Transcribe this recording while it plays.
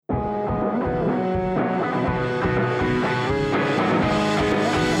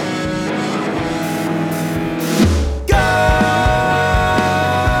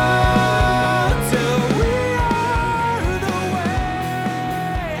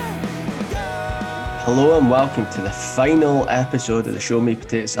Hello and welcome to the final episode of the Show Me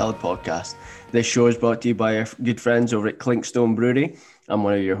Potato Salad podcast. This show is brought to you by our good friends over at Clinkstone Brewery. I'm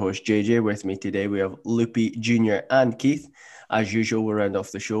one of your hosts, JJ. With me today, we have Loopy Jr. and Keith. As usual, we'll round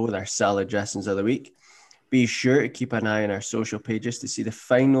off the show with our salad dressings of the week. Be sure to keep an eye on our social pages to see the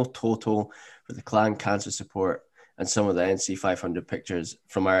final total for the Clan Cancer Support and some of the NC 500 pictures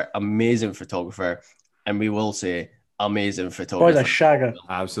from our amazing photographer. And we will say amazing photographer. Boy, a shagger.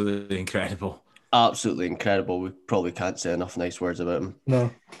 Absolutely incredible. Absolutely incredible. We probably can't say enough nice words about him. No.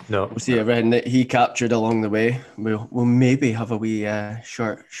 We'll see everything that he captured along the way. We'll maybe have a wee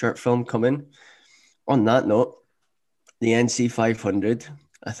short film come in. On that note, the NC 500,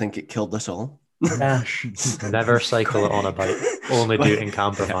 I think it killed us all. Never cycle it on a bike. Only do it in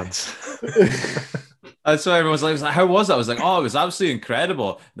camper vans. That's why everyone's like, how was that? I was like, oh, it was absolutely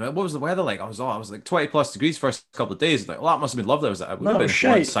incredible. What was the weather like? I was like 20 plus degrees first couple of days. Like, well, that must have been lovely. I was like, I would have been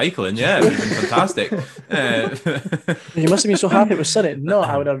shite. cycling. Yeah, it would have been fantastic. You must have been so happy it was sunny. No,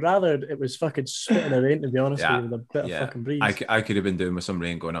 I would have rather it was fucking spitting the rain, to be honest with you, with a bit of fucking breeze. I could have been doing with some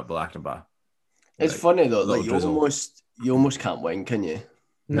rain going up the Lackenbach. It's funny though, like you almost can't win, can you?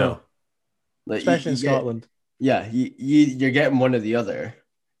 No. Like, especially in Scotland. You're getting one or the other.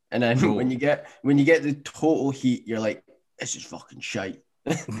 And then when you get the total heat, you're like, this is fucking shite.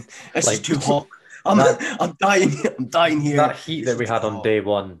 It's like, too hot. I'm dying. I'm dying here. That heat that we had on day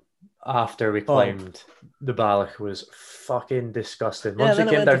one after we climbed the Balach was fucking disgusting. Once we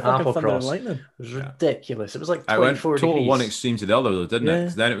came down Applecross, it was ridiculous. It was like 24 I went total degrees. one extreme to the other though, didn't it?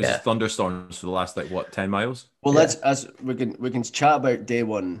 Because then it was thunderstorms for the last 10 miles. Well, we can chat about day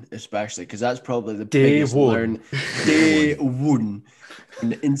one especially because that's probably the biggest learn. Day one.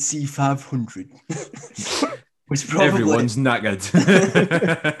 In C500 was probably everyone's knackered.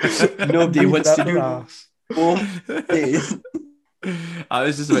 Nobody wants to do 4 days. I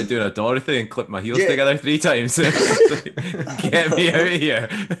was just about doing a Dorothy and clip my heels together 3 times. Get me out of here.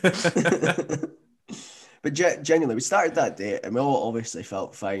 But genuinely, we started that day and we all obviously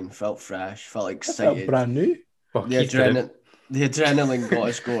felt fine, felt fresh, felt excited. Felt brand new. Well, the adrenaline got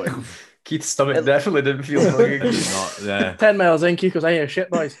us going. Keith's stomach definitely didn't feel not, 10 miles in, Keith goes, I hear shit,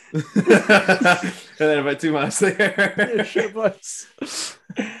 boys. And then about 2 miles later, shit, boys.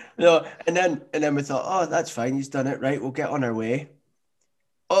 No, and then we thought, oh, that's fine, he's done it, right? We'll get on our way.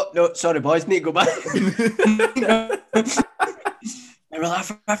 Oh no, sorry, boys, need to go back.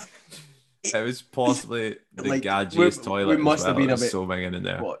 It was possibly the gadgiest toilet. We must have been about so banging in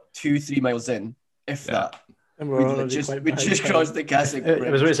there. 2-3 miles in, if that. And we just crossed the Cassock Bridge.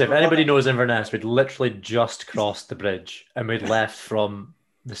 It was really safe. If anybody knows Inverness, we'd literally just crossed the bridge and we'd left from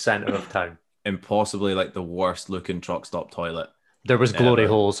the centre of town. Impossibly like the worst looking truck stop toilet. There was glory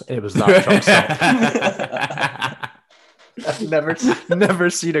holes. It was that truck stop. I've never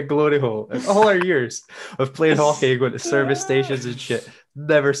seen a glory hole in all our years of playing hockey, going to service stations and shit.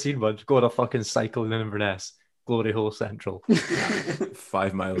 Never seen one. Going a fucking cycle in Inverness. Glory hole central.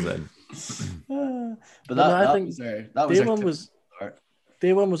 5 miles in. But I think day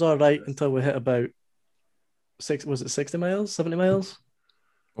one was all right until we hit about 60 miles, 70 miles?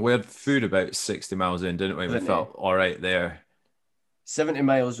 We had food about 60 miles in, didn't we? We felt all right there. 70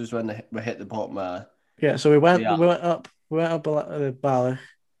 miles was when we hit the bottom. So we went up the Balach.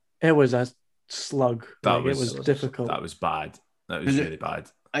 It was a slug. It was difficult. That was bad. That was really bad.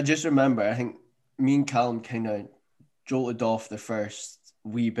 I just remember, I think me and Callum kind of jolted off the first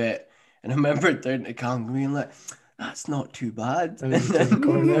wee bit. And I remember turning to Callum being like, that's not too bad. And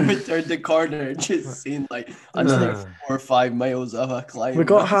then we turned the corner and just seeing like 4 or 5 miles of a climb. We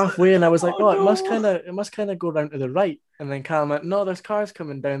got halfway and I was like, it must kind of go round to the right. And then Callum went, no, there's cars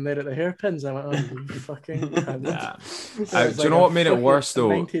coming down there at the hairpins. I went, oh, you fucking. Do you know what made it worse though?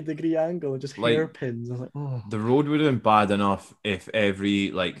 90-degree angle and just hairpins. I was like, oh. The road would have been bad enough if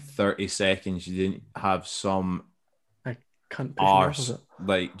every 30 seconds you didn't have some arse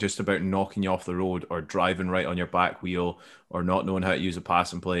just about knocking you off the road or driving right on your back wheel or not knowing how to use a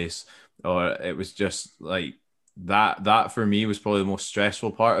passing place, or it was just like that for me was probably the most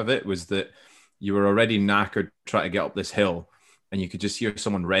stressful part of it, was that you were already knackered trying to get up this hill and you could just hear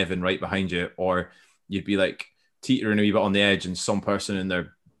someone revving right behind you, or you'd be like teetering a wee bit on the edge and some person in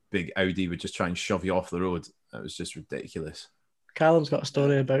their big Audi would just try and shove you off the road. It was just ridiculous. Callum's got a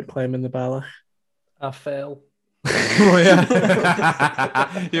story about climbing the Balach. I fell. Oh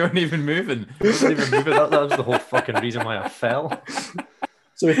yeah. You weren't even moving. That was the whole fucking reason why I fell.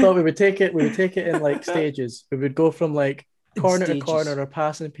 So we thought we would take it in stages. We would go from corner to corner or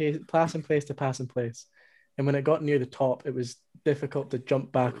passing place to passing place. And when it got near the top, it was difficult to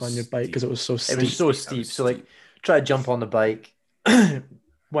jump back on your bike because it was so steep. It was so steep. So try to jump on the bike.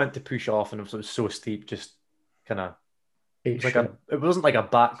 went to push off, and it was so steep, just kind of. It wasn't like a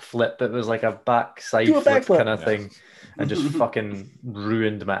back flip, it was like a back side flip kind of thing, and just fucking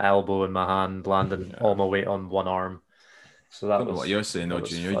ruined my elbow and my hand, landing all my weight on one arm. So that was what you're saying, though,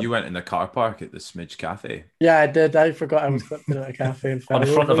 Junior. You went in the car park at the Smidge Cafe. Yeah, I did. I forgot I was clipping at a cafe and on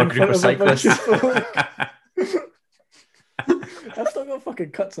front of a group of cyclists. I've still got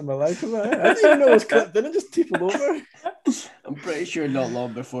fucking cuts in my life. I didn't even know it was clipped. Didn't it just topple over? I'm pretty sure not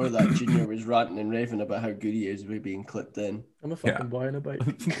long before that, Junior was ranting and raving about how good he is with being clipped in. I'm a fucking boy on a bike.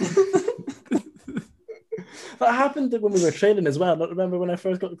 That happened when we were training as well. I don't remember when I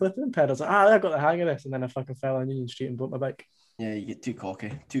first got the clipping pad. I was like, I've got the hang of this. And then I fucking fell on Union Street and broke my bike. Yeah, you get too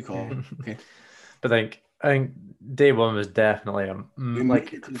cocky. Okay. But I think day one was definitely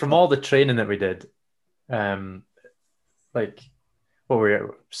like from all the training that we did, like what were we at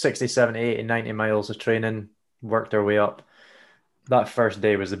 60, 70, 80, 90 miles of training, worked our way up. That first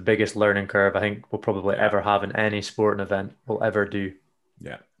day was the biggest learning curve I think we'll probably ever have in any sporting event we'll ever do.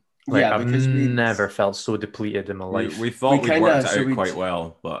 Yeah. Like, I've never felt so depleted in my life. We thought we'd worked it out quite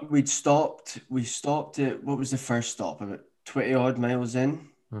well, but we stopped at, what was the first stop? About 20 odd miles in.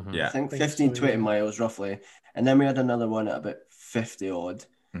 Mm-hmm. Yeah. I think 15, 20 miles roughly. And then we had another one at about 50 odd.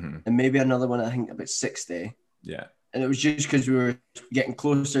 Mm-hmm. And maybe another one, I think, about 60. Yeah. And it was just because we were getting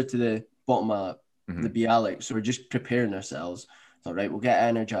closer to the bottom of the Bialik. So we're just preparing ourselves. All right, we'll get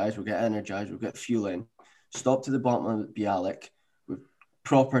energized, we'll get fuel in. Stop to the bottom of the Bialik with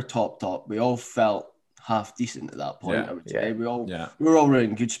proper top. We all felt half decent at that point, I would say. We were all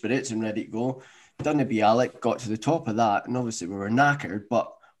in good spirits and ready to go. Done the Bialik, got to the top of that, and obviously we were knackered,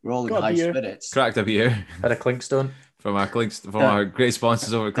 but we're all in high spirits. Cracked a beer. Had a Clinkstone. From our great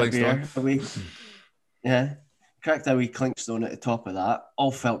sponsors over at Clinkstone. Yeah. Cracked a wee Clinkstone at the top of that.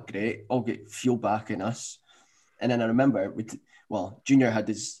 All felt great. All get fuel back in us. And then I remember, Junior had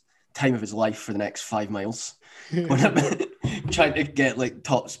his time of his life for the next 5 miles. Trying to get like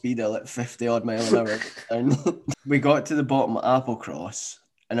top speed at like 50 odd mile an hour. And we got to the bottom of Applecross.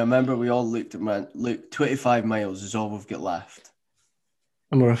 And I remember we all looked at look, 25 miles is all we've got left.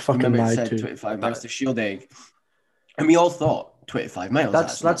 And we're fucking lied to. 25 miles to Shield Egg. And we all thought 25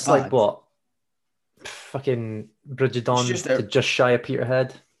 miles. That's like what? Fucking Bridgedon to just shy of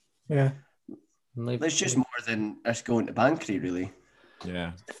Peterhead. Yeah. It's just more than us going to Bankery, really.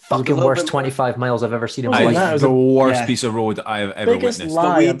 Yeah. Fucking worst 25 miles I've ever seen in my life. The worst piece of road I've ever witnessed. Biggest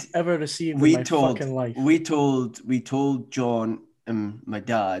lie I've ever received in my fucking life. We told John and my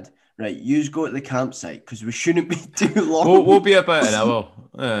dad, right, you go to the campsite because we shouldn't be too long. We'll be about an hour.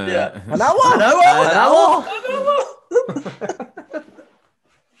 An hour.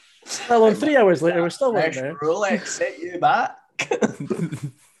 Well, on 3 hours later, we're still right there. Rolex set you back.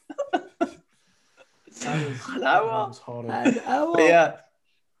 That was horrible. Yeah,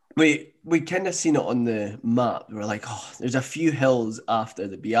 we kind of seen it on the map. We're like, there's a few hills after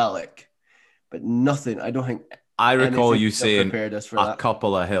the Bialik, but nothing. I don't think. I recall you saying a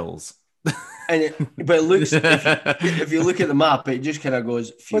couple of hills. But it looks, if you look at the map, it just kind of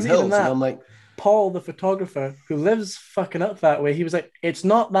goes few hills. And I'm like, Paul, the photographer who lives fucking up that way, he was like, it's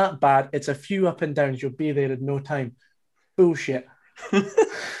not that bad. It's a few up and downs. You'll be there in no time. Bullshit. But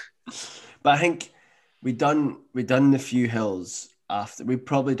I think we done the few hills after. We've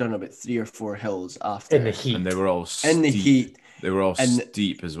probably done about 3 or 4 hills after. In the heat. And they were all steep. In the heat. They were all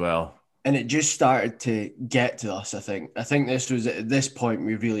steep as well. And it just started to get to us, I think. I think this was at this point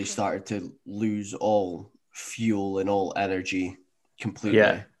we really started to lose all fuel and all energy completely.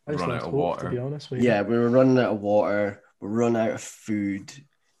 Yeah. Run out of water. To be honest with you. Yeah, we were running out of water. We were running out of food.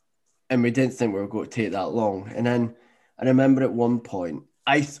 And we didn't think we were going to take that long. And then I remember at one point,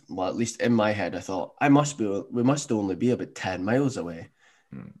 at least in my head, I thought, we must only be about 10 miles away.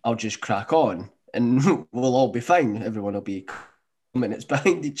 I'll just crack on and we'll all be fine. Everyone will be minutes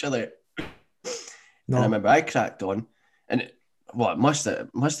behind each other. No. And I remember I cracked on, and it must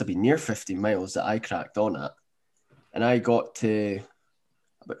have been near 50 miles that I cracked on at. And I got to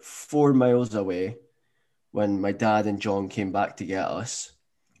about 4 miles away when my dad and John came back to get us.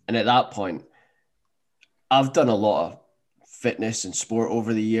 And at that point, I've done a lot of fitness and sport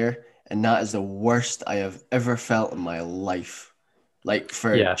over the year, and that is the worst I have ever felt in my life. Like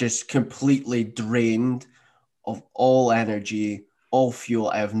just completely drained of all energy, all fuel.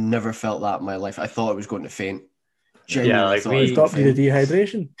 I have never felt that in my life. I thought I was going to faint. We dropped you the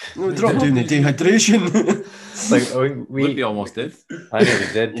dehydration. We dropped down the dehydration. We almost did. I know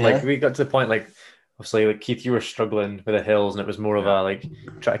we did. Yeah. We got to the point, obviously, Keith, you were struggling with the hills, and it was more of a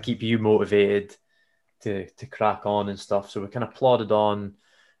try to keep you motivated to crack on and stuff. So we kind of plodded on,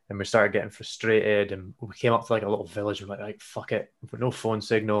 and we started getting frustrated, and we came up to like a little village. We're like fuck it, with no phone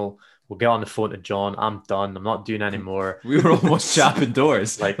signal, we'll get on the phone to John. I'm done. I'm not doing anymore. We were almost chapping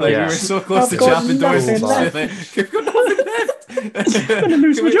doors. Like we were so close to got chapping doors. nothing left. I've got nothing left. I'm gonna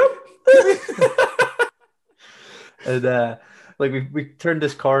lose my job. And like we turned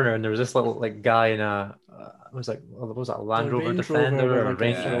this corner, and there was this little like guy in a what was that, a Land Rover Defender or a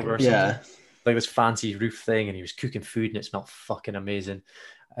Range Rover or something? Yeah. Like this fancy roof thing, and he was cooking food, and it smelled fucking amazing.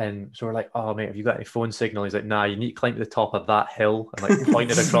 And so we're like, oh mate, have you got any phone signal? He's like, nah, you need to climb to the top of that hill, and like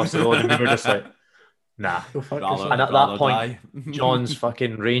pointed across the road, and we were just like, nah. Go fuck Rather- yourself. And at rather that point, die. John's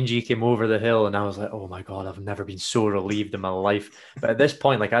fucking rangy came over the hill, and I was like, oh my god, I've never been so relieved in my life. But at this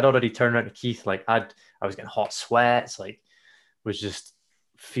point, like I'd already turned around to Keith, like I was getting hot sweats, like was just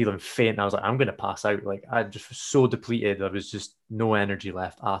feeling faint. And I was like, I'm gonna pass out. Like I just was so depleted, there was just no energy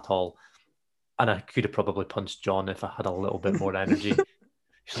left at all. And I could have probably punched John if I had a little bit more energy.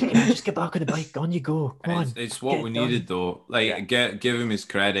 He's like, yeah, just get back on the bike, on you go. Come on. It's what get we it done. needed though. Like, give him his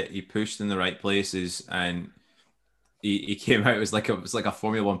credit. He pushed in the right places, and he came out. It was like a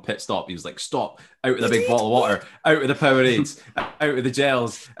Formula One pit stop. He was like, stop, out with a big bottle of water, out with the Powerades, out with the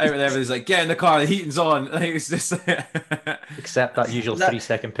gels, out with everything. He's like, get in the car, the heating's on. Like, it's just Except that usual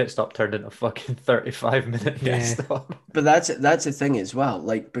 3-second pit stop turned into a fucking 35-minute pit Yeah. stop. But that's the thing as well.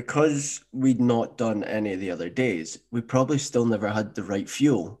 Like, because we'd not done any of the other days, we probably still never had the right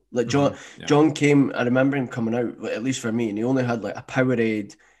fuel. Like Yeah. John came. I remember him coming out, at least for me, and he only had like a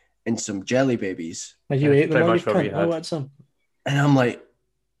Powerade and some Jelly Babies. Like you Yeah, ate them pretty all, you much what we cunt. I had. want some. And I'm like,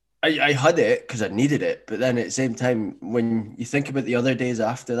 I had it because I needed it. But then at the same time, when you think about the other days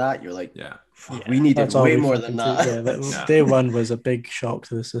after that, you're like, yeah. fuck, we needed That's all way we more fucking than took. that. Yeah, Yeah. day one was a big shock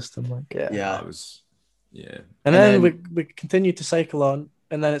to the system. Like, Yeah. Yeah. That was and And then then- we continued to cycle on,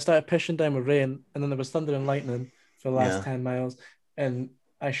 and then it started pissing down with rain, and then there was thunder and lightning for the last Yeah. 10 miles, and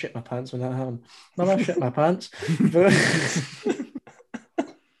I shit my pants when that happened. Mum, I shit my pants. But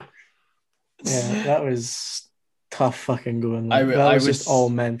yeah, that was tough fucking going. Like, that I was was- just all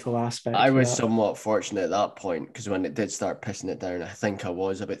mental aspects. I of was that. somewhat fortunate at that point because when it did start pissing it down, I think I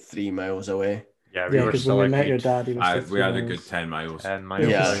was about 3 miles away. Yeah, Yeah, were because still when we like met your dad, he was we had a 3 good miles. 10 miles. 10 miles.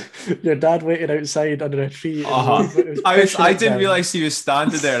 Yeah. Your dad waited outside under a tree. and Uh-huh. it was I pissing it didn't down. realize he was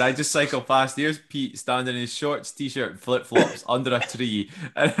standing there, and I just cycled past. Here's Pete standing in his shorts, t-shirt, flip flops under a tree,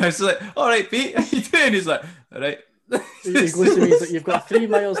 and I was like, "All right, Pete, how you doing?" He's like, "All right." He goes to me, he's like, "You've got 3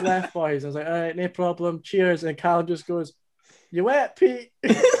 miles left, boys." I was like, "All right, no problem. Cheers." And Cal just goes, "You wet, Pete?"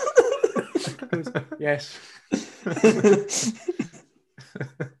 He goes, "Yes."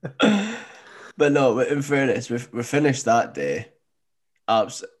 But no, but in fairness, we finished that day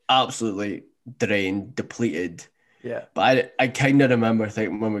absolutely drained, depleted. Yeah. But I kind of remember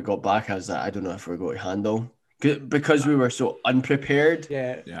thinking when we got back, I was like, I don't know if we're going to handle. Because we were so unprepared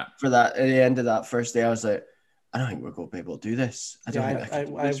Yeah. Yeah, for that at the end of that first day. I was like, I don't think we're going to be able to do this. I don't think I I can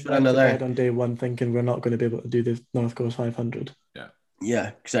do went this to for bed another. on day one thinking we're not going to be able to do the North Coast 500.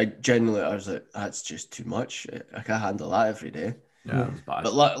 Yeah, because I was like, that's just too much. I can't handle that every day. yeah, it was bad.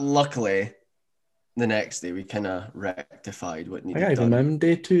 But luckily, the next day we kind of rectified what I needed can't even done. remember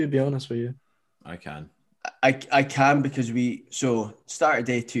day 2, to be honest with you. I can. I can because started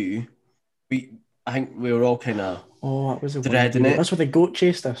day 2. I think we were all kind of Oh, that was a Dreading it. That's where the goat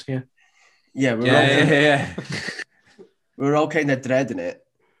chased us. Yeah. yeah we were Yeah. we were all kind of dreading it,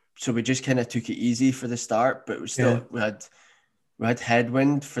 so we just kind of took it easy for the start. But we still we had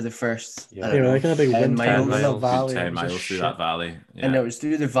headwind for the first Yeah. I Yeah, don't we're know, like in a big 10 wind tunnel in miles. a miles. valley. 10 It was just miles through shit. that valley. Yeah. And it was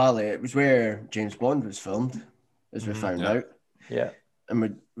through the valley. It was where James Bond was filmed, as we found Yeah. out. Yeah. And we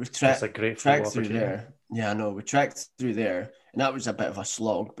That's trekked a great tracked photo through opportunity. there. Yeah, I know. We tracked through there, and that was a bit of a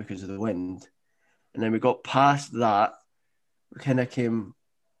slog because of the wind. And then we got past that. We kind of came.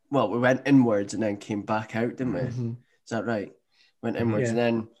 Well, we went inwards and then came back out, didn't we? Mhm. Is that right? Went inwards, Yeah. and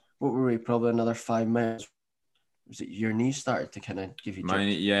then what were we? Probably another 5 miles. Was it your knee started to kind of give you?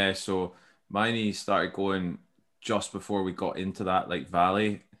 So my knee started going just before we got into that like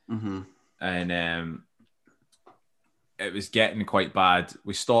valley, Mm-hmm. and it was getting quite bad.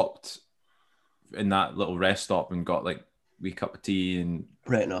 We stopped in that little rest stop and got like a wee cup of tea and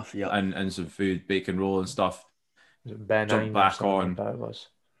Right enough. Yeah. some food, bacon roll and stuff. Was it Ben Jump Hine or back something on. like that it was.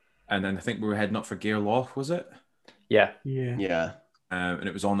 And then I think we were heading up for Gairloch, was it? Yeah. Yeah. Yeah. And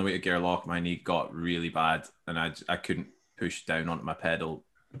it was on the way to Gairloch. My knee got really bad, and I couldn't push down onto my pedal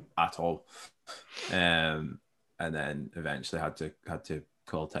at all. And then eventually had to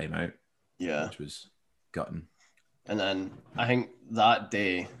call time out, Yeah. which was gutting. And then I think that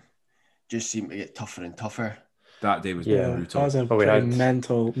day just seemed to get tougher and tougher. That day was Yeah. That brutal. was a But we pretty had-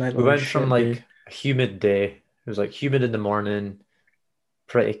 mental. We went shit from day. like a humid day. It was like humid in the morning,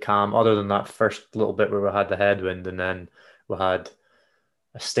 pretty calm, other than that first little bit where we had the headwind, and then we had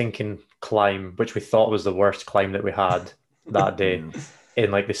a stinking climb, which we thought was the worst climb that we had that day,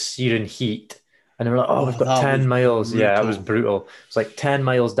 in like the searing heat. And they were like, oh, we've got 10 miles. Brutal. Yeah, it was brutal. It's like 10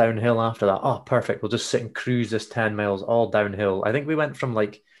 miles downhill after that. Oh, perfect. We'll just sit and cruise this 10 miles all downhill. I think we went from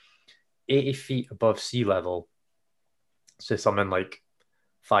like 80 feet above sea level to something like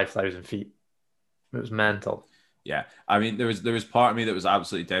 5,000 feet. It was mental. Yeah. I mean, there was part of me that was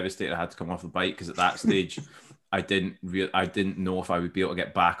absolutely devastated I had to come off the bike, because at that stage, I didn't know if I would be able to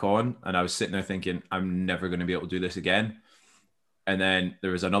get back on. And I was sitting there thinking, I'm never going to be able to do this again. And then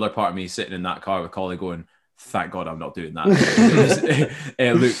there was another part of me sitting in that car with Collie going, thank God I'm not doing that.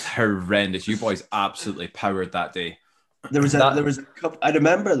 It looked horrendous. You boys absolutely powered that day. There was a couple, I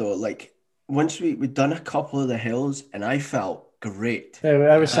remember though, like once we'd done a couple of the hills and I felt great. Yeah,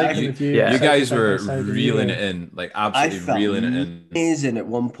 I was cycling with you. Yeah. You guys were reeling it in, like absolutely reeling it in. Amazing at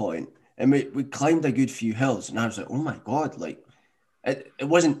one point. And we climbed a good few hills and I was like, oh my God, like it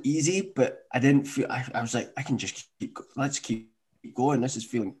wasn't easy, but I didn't feel, I was like, I can just let's keep going. This is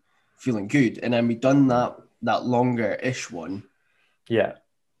feeling good. And then we done that longer-ish one. Yeah.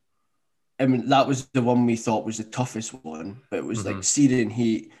 I mean, that was the one we thought was the toughest one, but it was like searing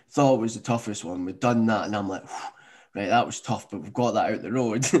heat. Thought it was the toughest one. We'd done that, and I'm like, right, that was tough, but we've got that out the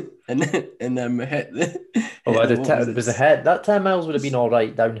road. and then we hit the. That 10 miles would have been all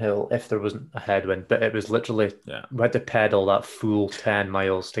right downhill if there wasn't a headwind, but it was literally we had to pedal that full 10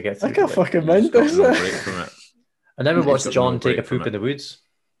 miles to get through. I can't fucking mind this. And then we watched John take a poop in the woods.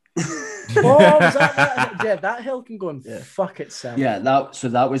 Oh, was that? Yeah, that hill can go and fuck itself. Yeah,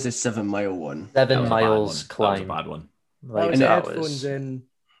 that was a 7 mile one. 7 miles climb. That was a bad one. Like, and headphones in.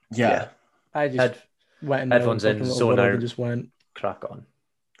 Yeah. I just went in. Headphones in, zone out, and just went crack on.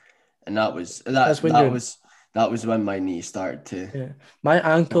 And that was when my knee started to. Yeah, my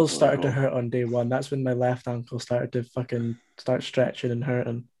ankles started to hurt on day one. That's when my left ankle started to fucking start stretching and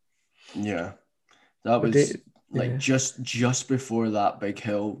hurting. Yeah, that was just before that big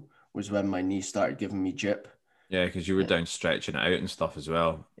hill was when my knee started giving me jip. Yeah, because you were down stretching it out and stuff as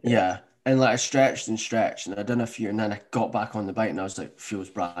well. Yeah, and like I stretched and I done a few, and then I got back on the bike and I was like, feels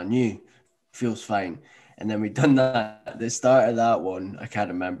brand new, feels fine. And then we done that at the start of that one. I can't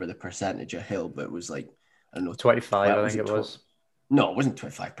remember the percentage of hill, but it was like, I don't know, 25. I think it was. No, it wasn't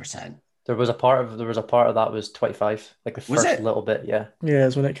 25%. There was a part of that was 25, like the first little bit. Yeah. Yeah,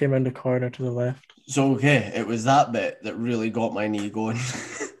 it's when it came around the corner to the left. So it was that bit that really got my knee going.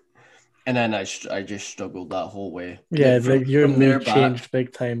 And then I just struggled that whole way. Yeah, your mood changed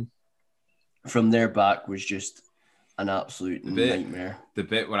big time. From there back was just an absolute nightmare. The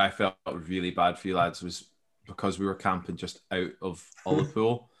bit where I felt really bad for you lads was because we were camping just out of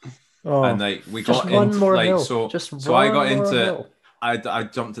Ullapool. And like we got into like hill. So I got into hill. I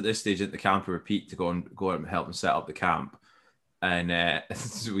jumped at this stage into the camper with Pete to go out and help him set up the camp. And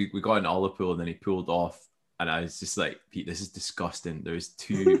so we got into Ullapool and then he pulled off. And I was just like, Pete, this is disgusting. There's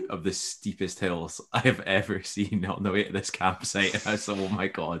 2 of the steepest hills I've ever seen on the way to this campsite. And I was like, oh my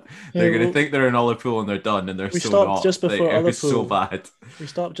God, they're going to think they're in Ullapool and they're done. And they're so not. Just before Ullapool. It was so bad. We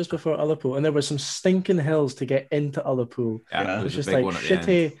stopped just before Ullapool. And there were some stinking hills to get into Ullapool. Yeah, it was just like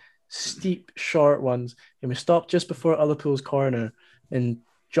shitty, steep, short ones. And we stopped just before Ullapool's corner. And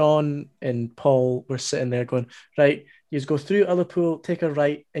John and Paul were sitting there going, right, you just go through Ullapool, take a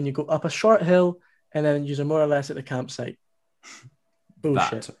right, and you go up a short hill. And then you're more or less at the campsite.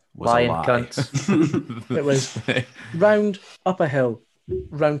 Bullshit. That was lying cunts. It was round, up a hill,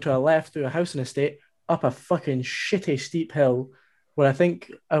 round to a left through a house and estate, up a fucking shitty steep hill where I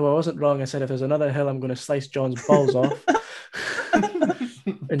think I wasn't wrong. I said, if there's another hill, I'm going to slice John's balls off.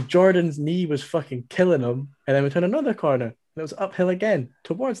 And Jordan's knee was fucking killing him. And then we turned another corner and it was uphill again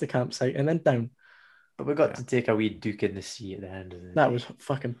towards the campsite and then down. But we got to take a wee duke in the sea at the end of it. That was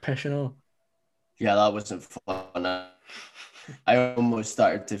fucking pissing off. Yeah, that wasn't fun. I almost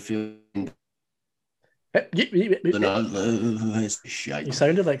started to feel. You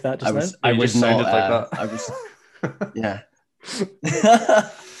sounded like that just now. I was not like that. I was. Yeah.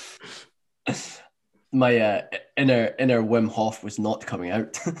 My inner Wim Hof was not coming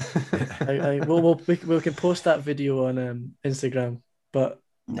out. We can post that video on Instagram, but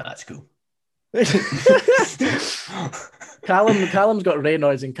no, that's cool. Callum's got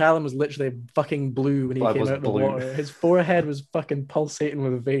Raynaud's and Callum was literally fucking blue when he came out of the water. His forehead was fucking pulsating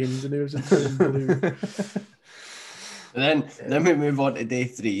with veins and he was just turning blue. And then we move on to day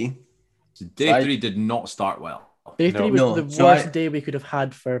 3. So day 3 did not start well. Day 3 was the worst day we could have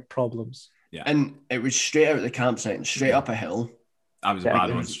had for problems. Yeah. And it was straight out of the campsite and straight up a hill. That was a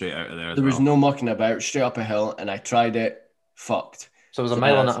bad one straight out of there. There was no mucking about, straight up a hill, and I tried it, fucked. So it was a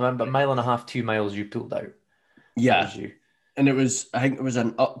mile and I remember mile and a half, 2 miles you pulled out. Yeah. And I think it was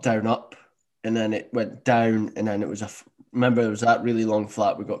an up, down, up, and then it went down, and then it was remember, it was that really long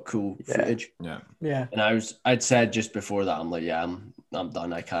flat. We got cool footage. Yeah. And I'd said just before that, I'm like, yeah, I'm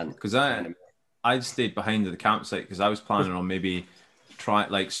done. I can't. Because I stayed behind at the campsite because I was planning on maybe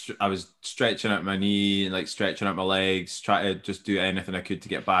I was stretching out my knee and like stretching out my legs, try to just do anything I could to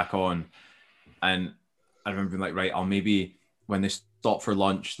get back on. And I remember being like, right, I'll maybe when they stop for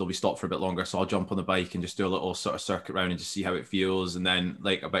lunch, they'll be stopped for a bit longer. So I'll jump on the bike and just do a little sort of circuit round and just see how it feels. And then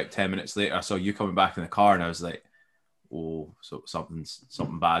like about 10 minutes later, I saw you coming back in the car and I was like, oh, so something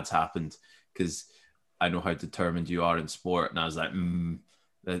bad's happened, because I know how determined you are in sport. And I was like,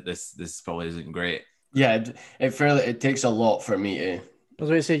 this probably isn't great. Yeah, it takes a lot for me to. I was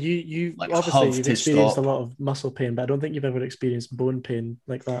going to say you like obviously you've experienced a lot of muscle pain, but I don't think you've ever experienced bone pain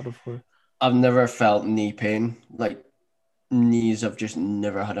like that before. I've never felt knee pain. Like knees, I've just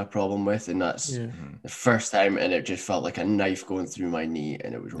never had a problem with, and that's the first time, and it just felt like a knife going through my knee,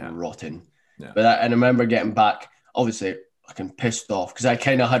 and it was rotten. Yeah. But I remember getting back, obviously, fucking pissed off because I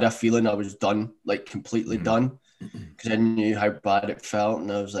kind of had a feeling I was done, like completely done, because I knew how bad it felt,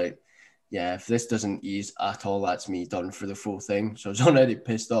 and I was like, yeah, if this doesn't ease at all, that's me done for the full thing. So I was already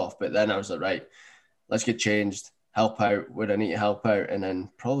pissed off. But then I was like, right, let's get changed, help out where I need to help out. And then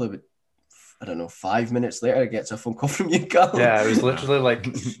probably, I don't know, 5 minutes later, I get a phone call from you, Callum. Yeah, it was literally like,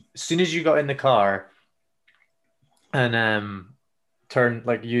 as soon as you got in the car and turned,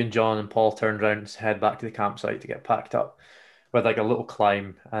 like you and John and Paul turned around to head back to the campsite to get packed up with like a little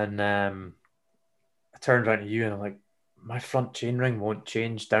climb. And I turned around to you and I'm like, my front chainring won't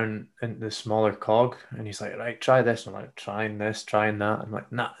change down into the smaller cog. And he's like, right, try this. I'm like, trying this, trying that. I'm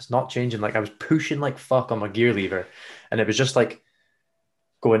like, nah, it's not changing. Like I was pushing like fuck on my gear lever and it was just like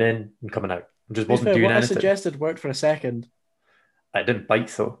going in and coming out. I just wasn't doing anything. I suggested worked for a second. I didn't bite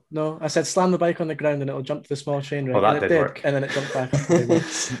though. No, I said slam the bike on the ground and it'll jump to the small chainring. Well, that did work. And then it jumped back up.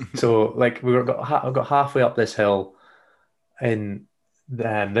 So like I got halfway up this hill and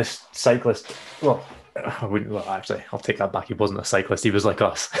this cyclist, well, I wouldn't. Well, actually, I'll take that back. He wasn't a cyclist. He was like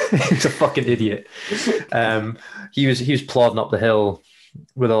us. He was a fucking idiot. He was plodding up the hill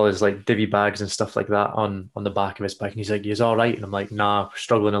with all his like divvy bags and stuff like that on the back of his bike. And he's like, "He's all right." And I'm like, "Nah, we're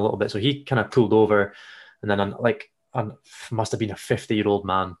struggling a little bit." So he kind of pulled over, and then I must have been a 50-year-old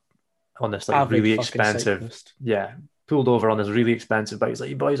man on this like average really expensive, cyclist. Pulled over on this really expensive bike. He's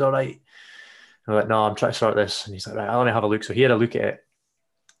like, "You boys all right?" And I'm like, "No, I'm trying to start this." And he's like, "Right, I'll only have a look." So he had a look at it.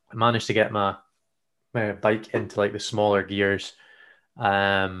 I managed to get my bike into like the smaller gears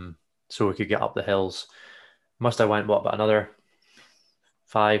so we could get up the hills. Must have went about another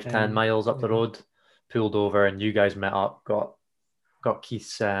 5-10 miles up the road, pulled over, and you guys met up, got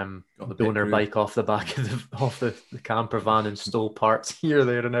Keith's donor bike off the back of the camper van and stole parts here,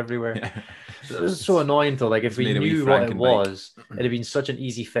 there and everywhere. It was so annoying though. Like if we knew what it was, it'd have been such an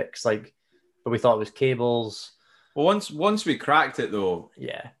easy fix, like, but we thought it was cables. Well, once we cracked it though,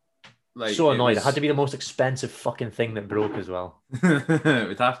 like, so annoyed. It had to be the most expensive fucking thing that broke as well. It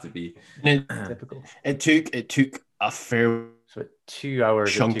would have to be. Typical. It took a fair 2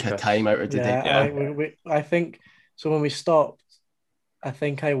 hours chunk of time out of the day. I think so. When we stopped, I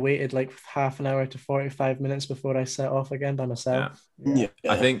think I waited like half an hour to 45 minutes before I set off again by myself. Yeah.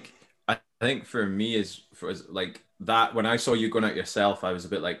 I think for me is like that. When I saw you going out yourself, I was a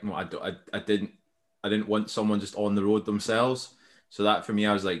bit like, no, I didn't want someone just on the road themselves. So that for me,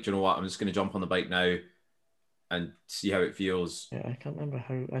 I was like, do you know what? I'm just going to jump on the bike now and see how it feels. Yeah, I can't remember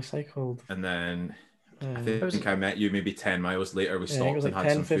how I cycled. And then I think I met you maybe 10 miles later. We stopped, it was like and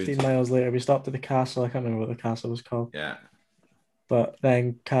had 10, 15 miles later. We stopped at the castle. I can't remember what the castle was called. Yeah. But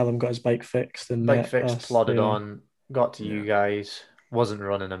then Callum got his bike fixed and plodded on, got to you guys, wasn't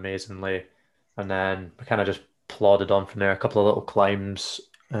running amazingly. And then we kind of just plodded on from there, a couple of little climbs.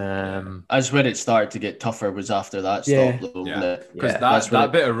 As when it started to get tougher was after that stop, because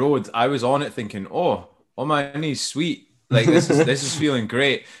that bit of road, I was on it thinking, oh my knees sweet, like this is feeling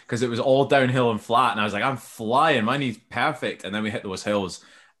great, because it was all downhill and flat, and I was like, I'm flying, my knees perfect. And then we hit those hills,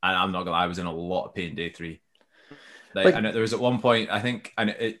 and I'm not gonna lie, I was in a lot of pain day 3. And there was at one point, I think,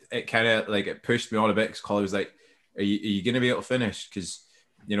 and it kind of like it pushed me on a bit, because Colin was like, are you gonna be able to finish, because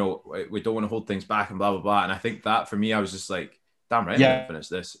we don't want to hold things back and blah blah blah. And I think that for me, I was just like, damn right, I'm gonna finish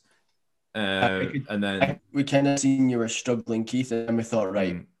this. And then we kind of seen you were struggling, Keith, and we thought,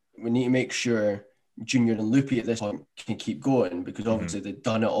 right, we need to make sure Junior and Loopy at this point can keep going, because obviously they've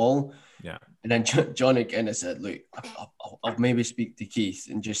done it all. Yeah. And then Johnny kind of said, look, I'll maybe speak to Keith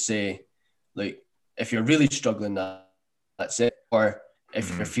and just say, like, if you're really struggling, that's it. Or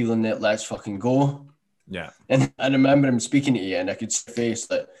if you're feeling it, let's fucking go. Yeah. And I remember him speaking to you, and I could see his face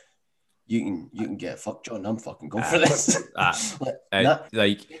that you can get fucked, John. I'm fucking going for this. I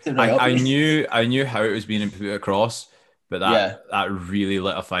knew how it was being put across, but that really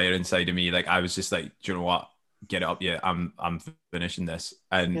lit a fire inside of me. Like I was just like, do you know what? Get it up, yeah. I'm finishing this.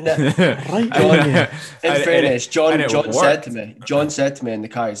 And in fairness, John said to me in the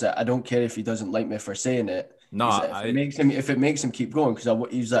car, he's like, I don't care if he doesn't like me for saying it. No, like, if it makes him keep going,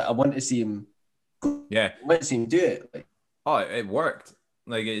 because he's like, I want to see him. Yeah, I want to see him do it. Like, oh, it worked.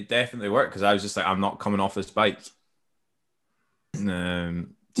 Like it definitely worked because I was just like, I'm not coming off this bike. So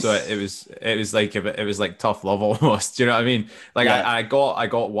it was like tough love almost. Do you know what I mean? Like I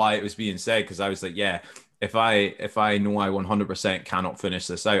got why it was being said, because I was like, yeah, if I know I 100% cannot finish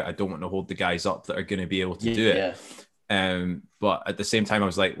this out, I don't want to hold the guys up that are going to be able to do it. But at the same time, I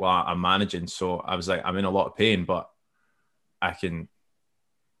was like, well, I'm managing, so I was like, I'm in a lot of pain, but I can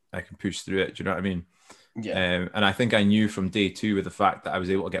push through it. Do you know what I mean? Yeah. And I think I knew from day 2, with the fact that I was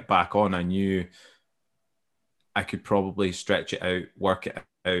able to get back on, I knew I could probably stretch it out, work it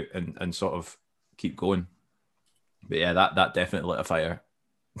out, and sort of keep going. But yeah, that definitely lit a fire.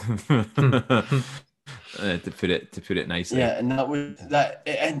 To put it nicely. Yeah, and that was that,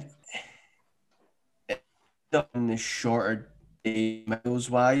 and in the shorter day miles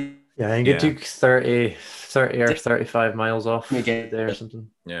wise. Yeah, I think it took 30 or 35 miles off there or something.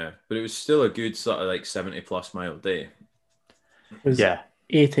 Yeah, but it was still a good sort of like 70 plus mile day. It was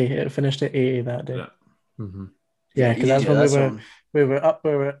 80. It finished at 80 that day. Yeah, because that's when we were up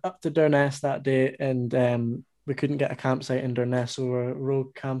to Durness that day, and we couldn't get a campsite in Durness, so we were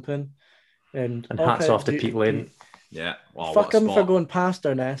road camping. And hats off to Pete Lane. Yeah, wow, fuck him for going past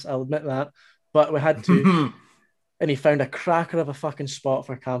Durness, I'll admit that, but we had to. And he found a cracker of a fucking spot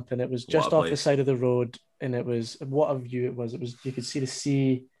for camping. It was just off the side of the road, and it was what a view it was. It was, you could see the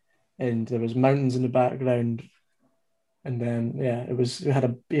sea, and there was mountains in the background. And then it was, we had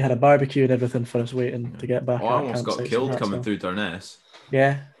a barbecue and everything for us waiting to get back. I almost got killed coming through Durness.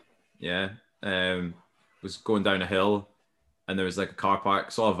 Yeah. Was going down a hill, and there was like a car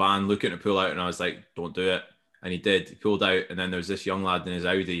park. Saw a van looking to pull out, and I was like, "Don't do it." And he did. He pulled out, and then there was this young lad in his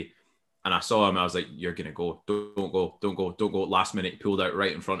Audi. And I saw him, I was like, you're going to go. Don't go. Last minute, he pulled out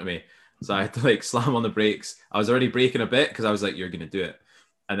right in front of me. So I had to like slam on the brakes. I was already braking a bit because I was like, you're going to do it.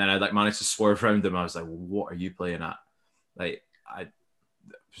 And then I like managed to swerve around him. I was like, what are you playing at? Like, it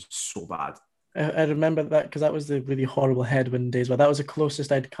was so bad. I remember that because that was the really horrible headwind days. But that was the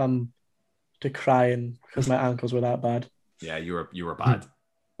closest I'd come to crying because my ankles were that bad. Yeah, you were bad.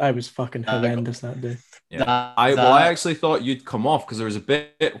 I was fucking horrendous that day. Yeah, I actually thought you'd come off because there was a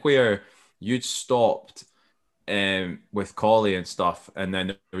bit where you'd stopped with Collie and stuff, and then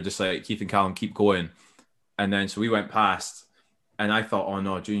they were just like, Keith and Callum, keep going. And then so we went past, and I thought, oh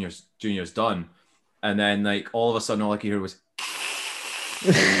no, Junior's done. And then like all of a sudden, all I could hear was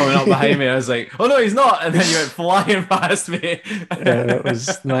coming up behind me. I was like, oh no, he's not. And then you went flying past me. It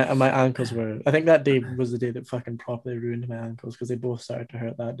was my ankles were. I think that day was the day that fucking properly ruined my ankles because they both started to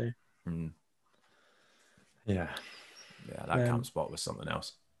hurt that day. Yeah, that camp spot was something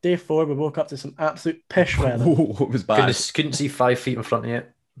else. Day 4, we woke up to some absolute pish weather. It was bad. Couldn't see 5 feet in front of you.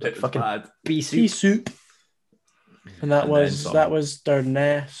 It was bad. Pea soup. And that was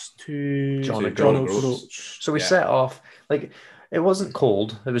Durness to John O'Groats. So we set off, like, it wasn't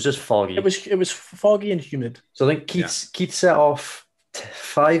cold, it was just foggy. It was foggy and humid. So I think Keith set off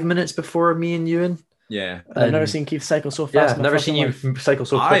 5 minutes before me and Ewan. Yeah. I've never seen Keith cycle so fast. Yeah, I've never seen you cycle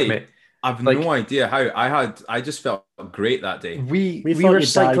so quick, mate. I've no idea how. I just felt great that day. We were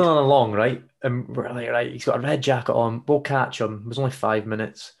cycling along, right? And we're like, right, he's got a red jacket on. We'll catch him. It was only 5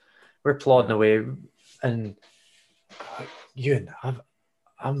 minutes. We're plodding away, and Ewan,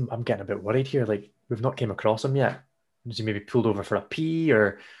 I'm getting a bit worried here. Like, we've not came across him yet. Has he maybe pulled over for a pee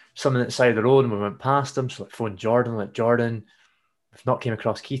or something at the side of the road, and we went past him? So like, phone Jordan, we've not came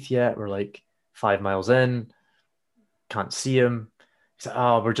across Keith yet. We're like 5 miles in, can't see him. He's like,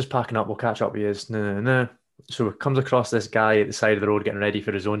 oh, we're just packing up. We'll catch up with you. No. So it comes across this guy at the side of the road getting ready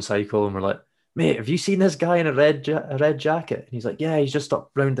for his own cycle. And we're like, mate, have you seen this guy in a red jacket? And he's like, yeah, he's just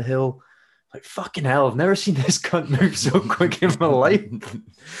up round the hill. Like, fucking hell, I've never seen this cunt move so quick in my life.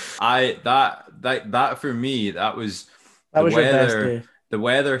 That for me, that was your best day. The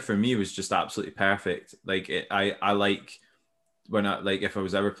weather for me was just absolutely perfect. Like, I like... when if I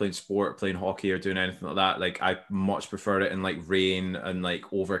was ever playing sport, playing hockey or doing anything like that, like I much prefer it in like rain and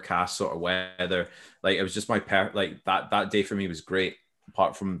like overcast sort of weather. Like it was just that day for me was great.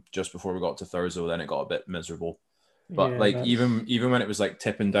 Apart from just before we got to Thurso, then it got a bit miserable. But even when it was like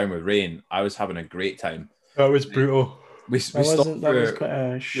tipping down with rain, I was having a great time. That was brutal. We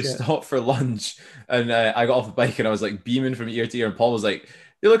stopped for lunch, and I got off the bike and I was like beaming from ear to ear, and Paul was like,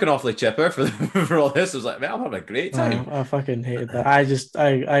 "You're looking awfully chipper for for all this." I was like, "Man, I'm having a great time." I fucking hated that.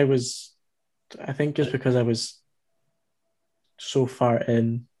 I think just because I was so far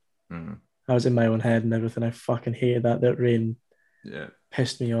in, I was in my own head and everything. I fucking hated that. That rain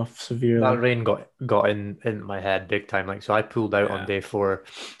pissed me off severely. That rain got in my head big time. Like, so I pulled out on day 4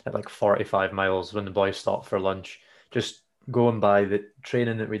 at like 45 miles when the boys stopped for lunch. Just going by the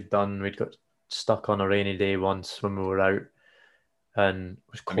training that we'd done. We'd got stuck on a rainy day once when we were out, and it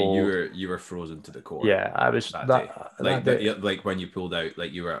was cold. I mean, you were frozen to the core. Yeah, I was like when you pulled out,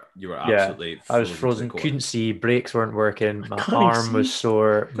 like you were absolutely. I was frozen. Couldn't see. Brakes weren't working. My arm was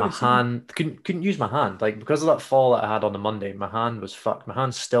sore. My hand couldn't use my hand. Like, because of that fall that I had on the Monday, my hand was fucked. My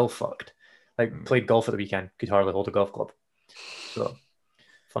hand's still fucked. Like, played golf at the weekend. Could hardly hold a golf club. So,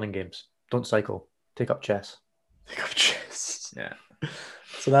 fun and games. Don't cycle. Take up chess. Yeah.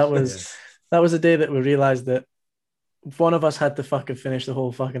 So that was the day that we realized that one of us had to fucking finish the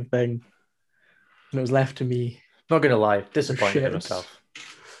whole fucking thing, and it was left to me. Not gonna lie, disappointed in myself.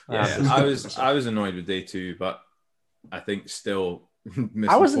 Yeah, I was annoyed with day 2, but I think still.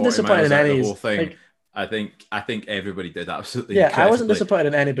 I wasn't disappointed in any. The whole thing. Like, I think everybody did absolutely. Yeah, I wasn't disappointed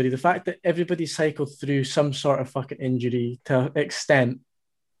in anybody. The fact that everybody cycled through some sort of fucking injury to an extent,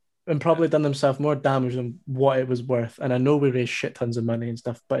 and probably done themselves more damage than what it was worth. And I know we raised shit tons of money and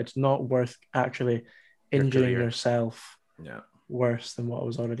stuff, but it's not worth actually injuring yourself worse than what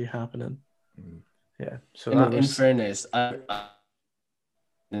was already happening. Yeah. So in fairness, I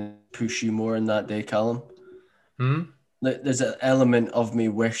push you more in that day, Callum. There's an element of me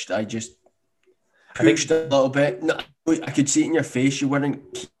wished I just pushed a little bit. No, I could see it in your face. You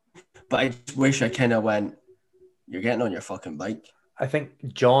weren't, but I just wish I kind of went, "You're getting on your fucking bike." I think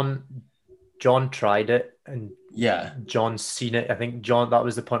John tried it, and John's seen it. I think that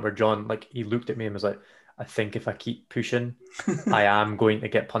was the point where John, like, he looked at me and was like, "I think if I keep pushing, I am going to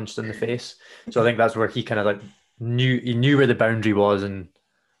get punched in the face." So I think that's where he kind of like knew where the boundary was and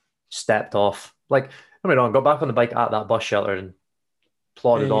stepped off. Like, I mean, got back on the bike at that bus shelter and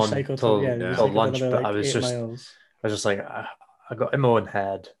plodded on till lunch. But I was just like, I got in my own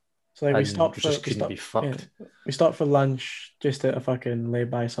head. So like we stopped for lunch just at a fucking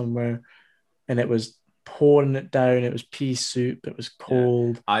lay-by somewhere, and it was pouring it down. It was pea soup. It was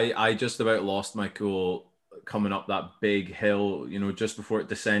cold. I just about lost my cool coming up that big hill, just before it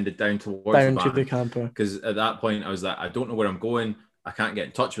descended down towards the camper. Because at that point I was like, I don't know where I'm going. I can't get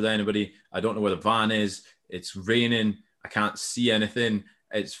in touch with anybody. I don't know where the van is. It's raining. I can't see anything.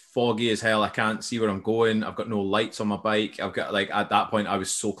 It's foggy as hell. I can't see where I'm going. I've got no lights on my bike. I've got, like, at that point I was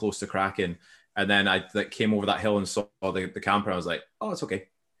so close to cracking. And then I came over that hill and saw the camper. I was like, oh, it's okay.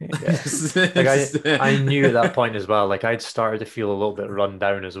 Yeah. Like I knew at that point as well. Like, I'd started to feel a little bit run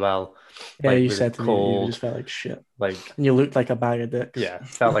down as well. Yeah, like, you said to me, you just felt like shit. Like, and you looked like a bag of dicks. Yeah,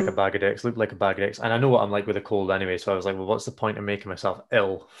 felt like a bag of dicks. Looked like a bag of dicks. And I know what I'm like with a cold anyway. So I was like, well, what's the point of making myself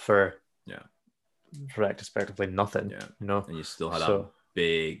ill for respectively nothing? Yeah, And you still had a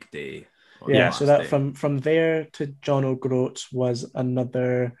big day. So that from there to John O'Groats was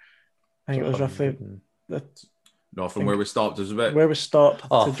another. I think it was roughly. No, from where we stopped, it was about... Where we stopped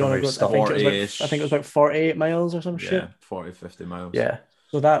to John O'Groats, I think it was about 48 miles or some shit. 40, 50 miles. Yeah.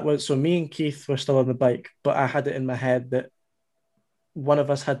 So me and Keith were still on the bike, but I had it in my head that one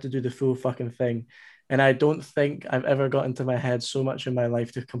of us had to do the full fucking thing. And I don't think I've ever got into my head so much in my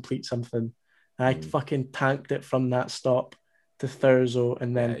life to complete something. I fucking tanked it from that stop to Thurso,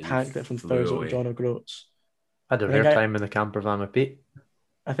 and then tanked it from Thurso to John O'Groats. I had a rare time in the camper van with Pete.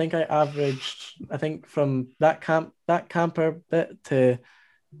 I think I averaged. I think from that camper bit to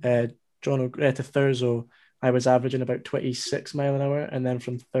to Thurso, I was averaging about 26 mile an hour, and then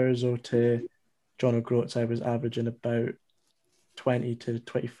from Thurso to John O'Groats, I was averaging about 20 to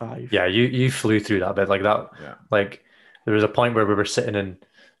 25. Yeah, you flew through that bit like that. Yeah. Like, there was a point where we were sitting in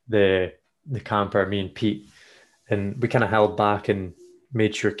the camper, me and Pete, and we kind of held back and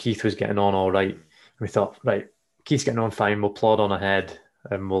made sure Keith was getting on all right. And we thought, right, Keith's getting on fine. We'll plod on ahead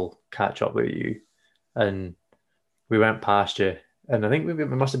and we'll catch up with you. And we went past you, and I think we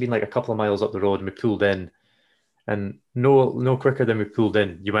must have been like a couple of miles up the road, and we pulled in, and no quicker than we pulled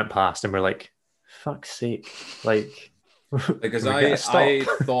in, you went past, and we're like, fuck's sake, like, because I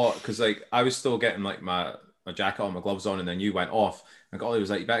thought, because like I was still getting like my jacket on, my gloves on, and then you went off, and Golly was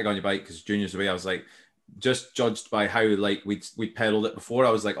like, you better get on your bike because Junior's away. I was like, just judged by how like we'd pedaled it before,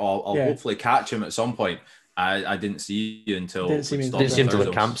 I was like, oh, I'll hopefully catch him at some point. I didn't see you until didn't see until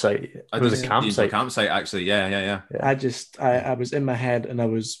the campsite. It was a campsite. Campsite, actually. Yeah. I was in my head, and I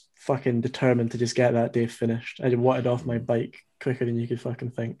was fucking determined to just get that day finished. I wanted off my bike quicker than you could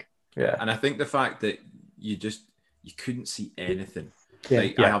fucking think. Yeah. And I think the fact that you couldn't see anything. Yeah.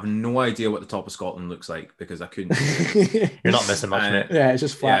 I have no idea what the top of Scotland looks like because I couldn't see it. You're not missing much, mate. Yeah, it's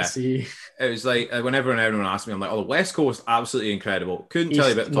just flat sea. It was like whenever everyone asked me, I'm like, the West Coast, absolutely incredible. Couldn't tell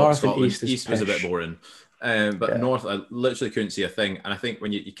you about the top of Scotland. East was a bit boring. But North, I literally couldn't see a thing. And I think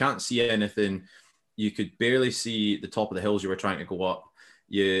when you can't see anything, you could barely see the top of the hills you were trying to go up.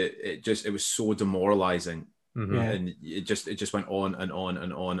 It was so demoralizing. Mm-hmm. Yeah. And it just went on and on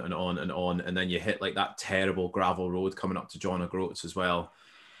and on and on and on, and then you hit like that terrible gravel road coming up to John O'Groats as well,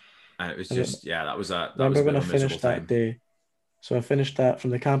 and it was just that was a. Remember when I finished that day? So I finished that from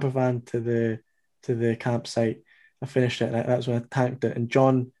the camper van to the campsite. I finished it, and that's when I tanked it. And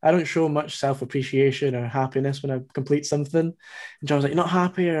John, I don't show much self-appreciation or happiness when I complete something. And John was like, "You're not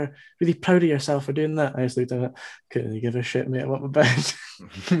happy or really proud of yourself for doing that?" I just looked at it, couldn't really give a shit, mate. I want my bed.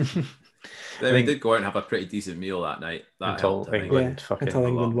 We did go out and have a pretty decent meal that night. Until England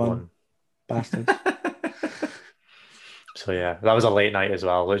won. Bastard. So yeah, that was a late night as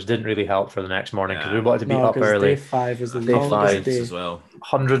well, which didn't really help for the next morning because we wanted to be up early. Day 5 was the day 5 as well.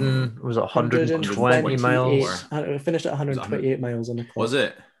 120 miles. I finished at 128 miles on the clock. Was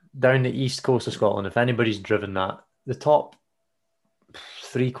it? Down the east coast of Scotland. If anybody's driven that, the top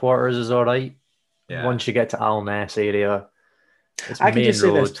 3/4 is all right. Yeah. Once you get to Alness area, I can just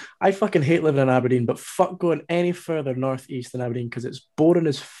say this. I fucking hate living in Aberdeen, but fuck going any further northeast than Aberdeen because it's boring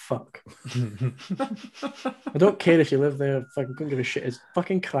as fuck. I don't care if you live there. Fucking couldn't give a shit. It's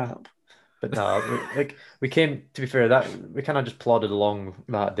fucking crap. But no, we came, to be fair, that we kind of just plodded along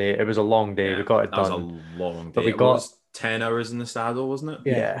that day. It was a long day. We got it done. That was a long day. But we got 10 hours in the saddle, wasn't it?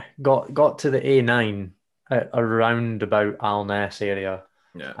 Yeah. Got to the A9 at around about Alness area.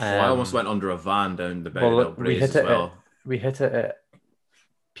 Yeah. I almost went under a van down the Berrydale Braes as well. We hit it at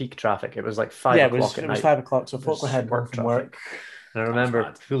peak traffic. It was like 5 o'clock. It was 5 o'clock, so folk had work from work. And I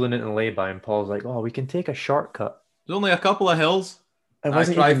remember pulling into lay-by, and Paul's like, "Oh, we can take a shortcut." There's only a couple of hills. It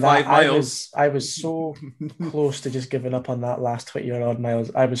wasn't even that. I was so close to just giving up on that last 20 or odd miles.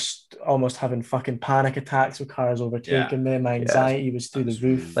 I was almost having fucking panic attacks with cars overtaking me. My anxiety was through the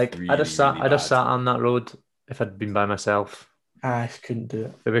roof. Like I'd have sat on that road if I'd been by myself. I couldn't do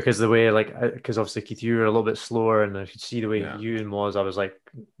it. But because the way, because obviously Keith, you were a little bit slower, and I could see the way Ewan was. I was like,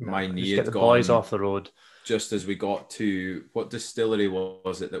 my knee just had get the gone boys off the road. Just as we got to what distillery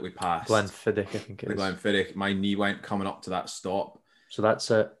was it that we passed? Glenfiddich, I think it is. Glenfiddich. My knee went coming up to that stop. So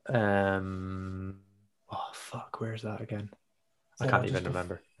that's it. Where's that again? I can't even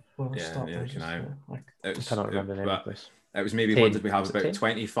remember. I cannot remember the name of the place. It was maybe what did we have about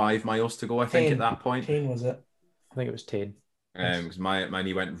 25 miles to go? I think at that point. Tane was it? I think it was Tane. Because my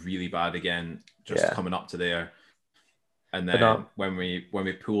knee went really bad again, just coming up to there. And then when we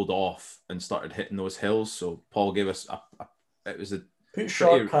pulled off and started hitting those hills, so Paul gave us it was a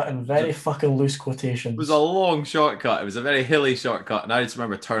shortcut and very fucking loose quotations. It was a long shortcut. It was a very hilly shortcut, and I just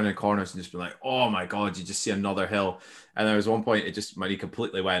remember turning corners and just being like, "Oh my god!" You just see another hill, and there was one point my knee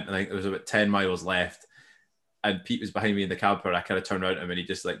completely went, and I think there was about 10 miles left. And Pete was behind me in the camper, and I kind of turned around to him, and he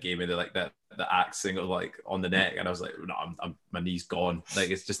just like gave me the axe single like on the neck, and I was like, "No, my knee's gone. Like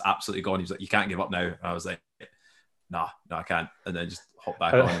it's just absolutely gone." He was like, "You can't give up now." And I was like, "No, I can't." And then just hop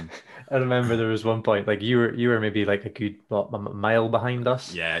back on. I remember there was one point like you were maybe like a good a mile behind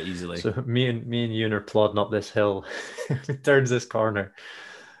us. Yeah, easily. So me and Ewan are plodding up this hill. It turns this corner.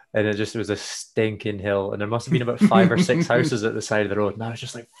 And it was a stinking hill. And there must have been about 5 or 6 houses at the side of the road. And I was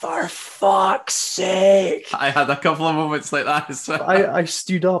just like, for fuck's sake. I had a couple of moments like that as well. I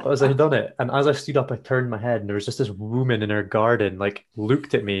stood up as I'd done it. And as I stood up, I turned my head. And there was just this woman in her garden, like,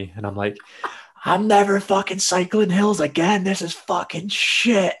 looked at me. And I'm like, I'm never fucking cycling hills again. This is fucking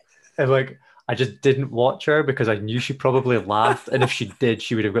shit. And like, I just didn't watch her because I knew she probably laughed. And if she did,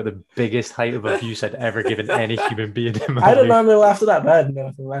 she would have got the biggest height of abuse I'd ever given any human being in my life. I don't normally laugh at that bad.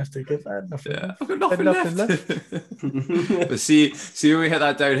 Nothing left to give. I've got nothing left. But see when we hit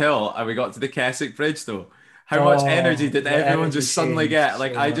that downhill and we got to the Keswick Bridge though, how much energy did everyone just suddenly get?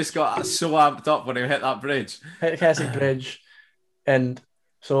 Like I just got so amped up when I hit that bridge. Hit the Keswick Bridge. And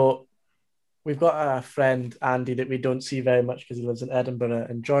so we've got a friend, Andy, that we don't see very much because he lives in Edinburgh,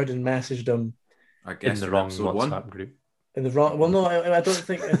 and Jordan messaged him in the wrong WhatsApp group. In the wrong, well, no, I don't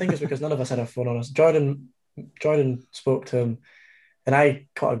think. I think it's because none of us had our phone on us. Jordan spoke to him, and I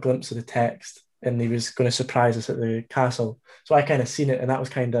caught a glimpse of the text, and he was going to surprise us at the castle. So I kind of seen it, and that was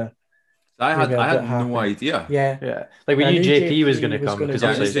kind of I had no idea. Yeah. Like we knew JP was going to come because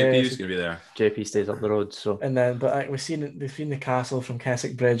obviously JP was going to be there. JP stays up the road, so. And then, but we've seen the castle from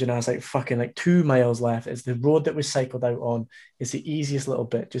Keswick Bridge, and I was like, fucking like 2 miles left. It's the road that we cycled out on. It's the easiest little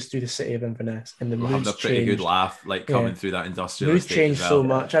bit, just through the city of Inverness. And the We're having a pretty good laugh, like coming through that industrial. Mood changed so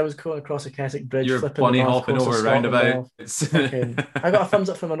much. I was going across the Keswick Bridge, you're flipping bunny hopping over a roundabout. I got a thumbs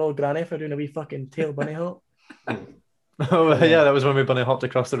up from an old granny for doing a wee fucking tail bunny hop. Oh yeah, that was when we bunny hopped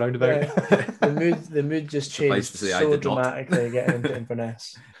across the roundabout. The mood just changed so dramatically getting into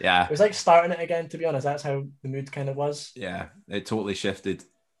Inverness. Yeah, it was like starting it again. To be honest, that's how the mood kind of was. Yeah, it totally shifted.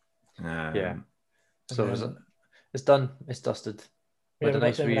 So it's done. It's dusted. We had a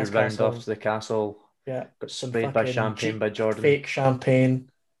nice wee round off to the castle. Yeah, got sprayed by champagne by Jordan. Fake champagne.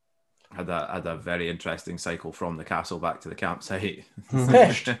 Had a very interesting cycle from the castle back to the campsite.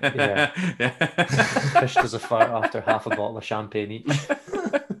 Fished. Fished as a fart after half a bottle of champagne each.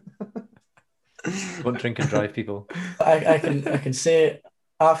 Don't drink and drive, people. I can say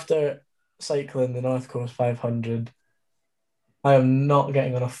after cycling the North Coast 500, I am not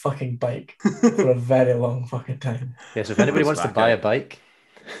getting on a fucking bike for a very long fucking time. Yeah, so if anybody wants to buy a bike,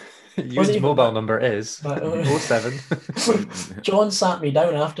 Ewan's mobile number is 07. John sat me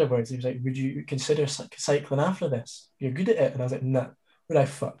down afterwards. He was like, "Would you consider cycling after this? You're good at it." And I was like, "Nah, would I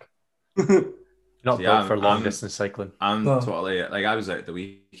fuck?" Not built for long distance cycling. I'm totally like I was out the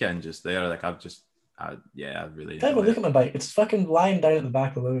weekend just there. Like I really. Look at my bike. It's fucking lying down at the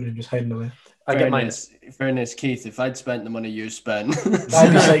back of the road and just hiding away. I get mine. Fairness, Keith. If I'd spent the money you spent,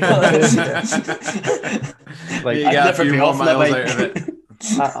 I'd be cycling. Like you get a few more miles out of it.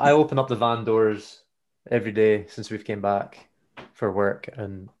 I open up the van doors every day since we've came back for work,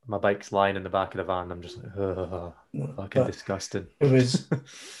 and my bike's lying in the back of the van. I'm just like, fucking disgusting. It was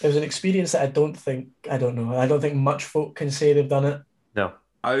an experience that I don't think much folk can say they've done it. No,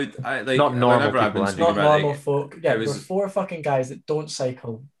 I like not normal people. Not normal folk. Yeah, there were 4 fucking guys that don't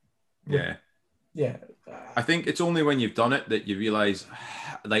cycle. Yeah. Yeah. I think it's only when you've done it that you realize,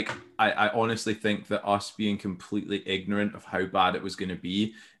 like, I honestly think that us being completely ignorant of how bad it was going to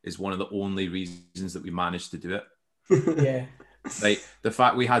be is one of the only reasons that we managed to do it. Yeah. Like, the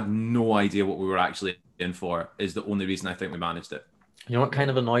fact we had no idea what we were actually in for is the only reason I think we managed it. You know what kind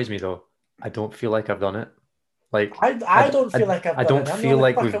of annoys me, though? I don't feel like I've done it. Like I don't feel like I've done it. I don't feel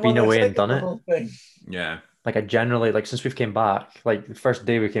like we've been away and done it. Yeah. Like I generally, like since we've came back, like the first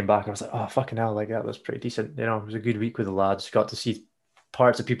day we came back, I was like, oh fucking hell, like that was pretty decent. You know, it was a good week with the lads. Got to see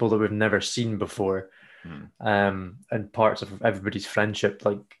parts of people that we've never seen before, and parts of everybody's friendship.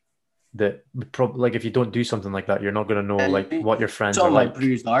 Like that, probably like if you don't do something like that, you're not gonna know like what your friends are like.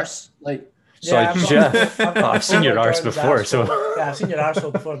 Bruised arse, like. So I've seen your arse before. So yeah, I've seen your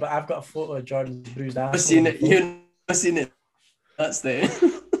arsehole before, but I've got a photo of Jordan's bruised arsehole. I've seen it. You've seen it. That's there.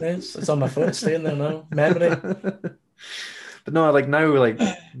 It's on my foot. It's staying there now. Memory. But no, like now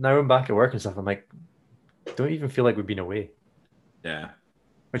I'm back at work and stuff. I'm like, don't even feel like we've been away. Yeah,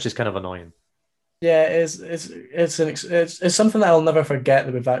 which is kind of annoying. Yeah, it's something that I'll never forget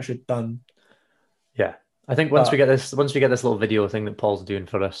that we've actually done. Yeah. I think once we get this little video thing that Paul's doing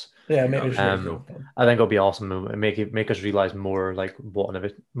for us, I think it'll be awesome and make us realize more like what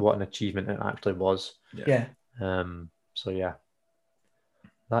an achievement it actually was. Yeah. So yeah,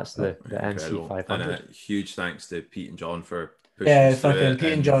 that's the NC 500. And a huge thanks to Pete and John for pushing us through it.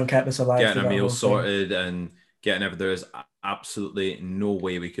 Pete and John kept us alive. Getting our meals sorted and getting everything. There is absolutely no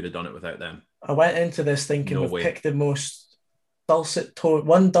way we could have done it without them. I went into this thinking we've picked the most dulcet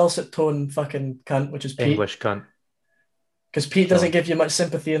tone fucking cunt, which is Pete. English cunt. Because Pete doesn't give you much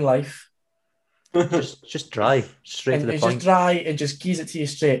sympathy in life. just dry, straight to the point. Just dry and just keys it to you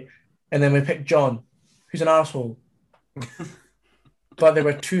straight. And then we picked John, who's an arsehole. But they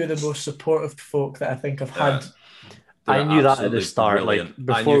were 2 of the most supportive folk that I think I've had. I knew that at the start. Brilliant.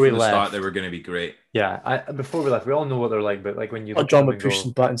 Like before we left, they were going to be great. Yeah, before we left, we all know what they're like. But like when you, John would push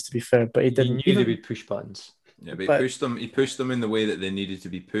some buttons. To be fair, but he didn't. He knew they would push buttons. Yeah, but he pushed them in the way that they needed to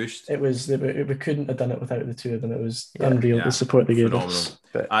be pushed. We couldn't have done it without the 2 of them. It was unreal the support they gave us.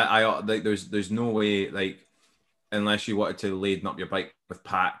 But I like there's no way, like, unless you wanted to laden up your bike with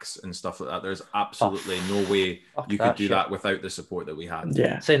packs and stuff like that, there's absolutely no way you could do that without the support that we had.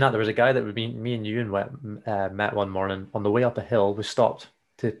 Yeah. Saying that, there was a guy that me and you met one morning on the way up a hill. We stopped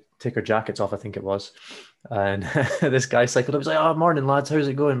to take our jackets off, I think it was. And this guy cycled up. He was like, "Oh, morning lads, how's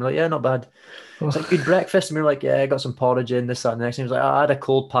it going?" We're like, "Yeah, not bad." It's like, "Good breakfast." And we were like, "Yeah, I got some porridge in, this, that, and the next." And he was like, "I had a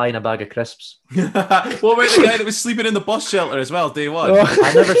cold pie and a bag of crisps." What about the guy that was sleeping in the bus shelter as well, day one?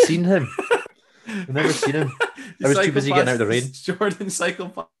 I never seen him. I was too busy getting out of the rain. Jordan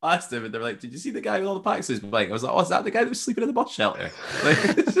cycled past him and they're like, "Did you see the guy with all the packs in his bike?" I was like, "Oh, is that the guy that was sleeping in the bus shelter?" Like,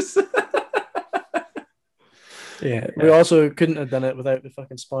 Yeah, we also couldn't have done it without the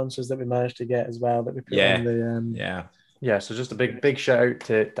fucking sponsors that we managed to get as well. That we put on the Yeah, so just a big shout out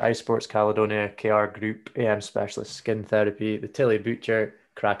to iSports Caledonia, KR Group, AM Specialist Skin Therapy, the Tilly Butcher,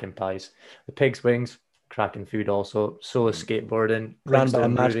 Kraken Pies, the Pig's Wings, Kraken Food also, Solus Skateboarding, ran by a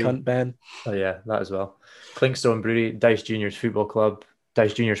Clinkstone mad Brewery. cunt Ben. Oh yeah, that as well. Clinkstone Brewery, Dice Juniors Football Club,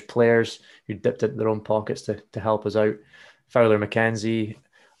 Dice Juniors players who dipped into their own pockets to help us out. Fowler Mackenzie,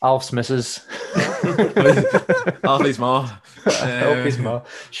 Alf's Misses, Alfie's Ma, Alfie's Ma,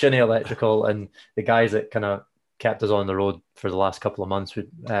 Shinny Electrical, and the guys that kind of kept us on the road for the last couple of months with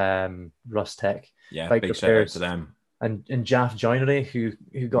Rust Tech. Yeah, Bike big shout out to them. And Jaff Joinery,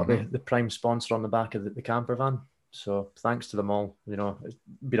 who got the prime sponsor on the back of the camper van. So thanks to them all. You know, it's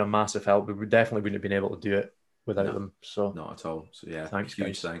been a massive help. We definitely wouldn't have been able to do it without them. So not at all. So yeah, thanks,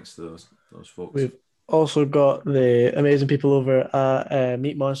 huge thanks to those folks. We've also got the amazing people over at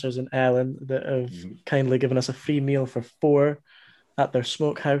Meat Monsters in Ellen that have kindly given us a free meal for 4 at their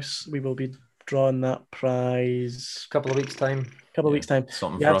smokehouse. We will be drawing that prize a couple of weeks time.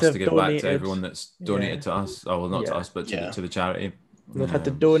 Something for us to give back to everyone that's donated to us. Oh well, not to us, but to the charity. We've had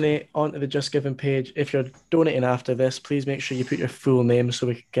to donate onto the Just Giving page. If you're donating after this, please make sure you put your full name so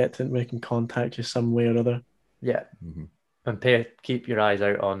we can contact you some way or other. Yeah, and keep your eyes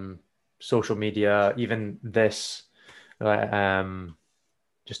out on social media. Even this,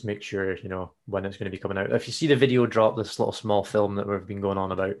 just make sure you know when it's going to be coming out. If you see the video drop, this little small film that we've been going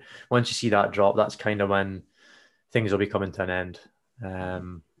on about, once you see that drop, that's kind of when things will be coming to an end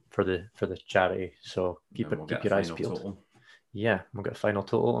for the charity. So keep your eyes peeled. Total. Yeah, we'll get a final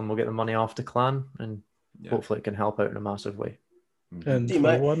total and we'll get the money off the clan, and hopefully it can help out in a massive way. And see,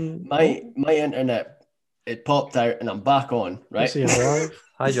 my internet, it popped out and I'm back on, right?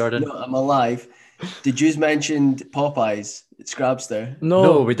 Hi, Jordan. No, I'm alive. Did you mention Popeyes at Scrabster?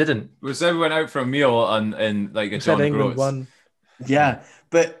 No, we didn't. We said we went out for a meal and like a John England won. Yeah,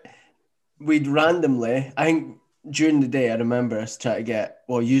 but we'd randomly, I think during the day, I remember us trying to get,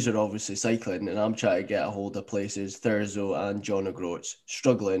 user obviously cycling, and I'm trying to get a hold of places, Thurso and John O'Groats,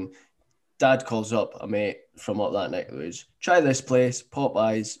 struggling. Dad calls up a mate from up that neck of the woods. Try this place,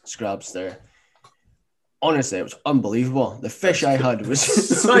 Popeyes, Scrabster. Honestly, it was unbelievable. The fish I had was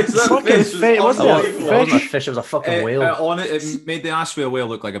fucking fish. It wasn't a fish, it was a fucking whale. It made the Asheville whale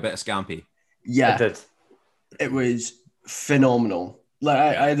look like a bit of scampi. Yeah, it did. It was phenomenal. Like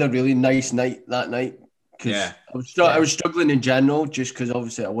I had a really nice night that night. I was struggling in general just because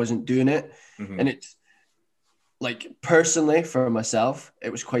obviously I wasn't doing it. And it's like personally for myself,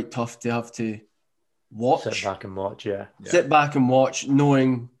 it was quite tough to have to watch. Sit back and watch, Sit back and watch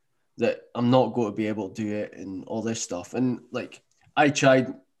knowing that I'm not going to be able to do it and all this stuff. And like I'd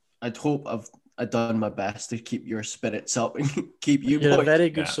hope I've done my best to keep your spirits up and keep you. You're a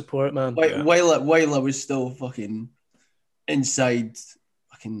very good support, man. While I was still fucking inside,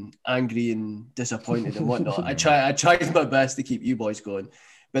 angry and disappointed and whatnot. I tried my best to keep you boys going,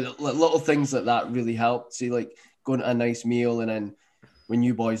 but little things like that really helped. See, like going to a nice meal, and then when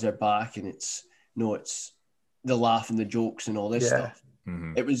you boys are back, and it's the laugh and the jokes and all this stuff.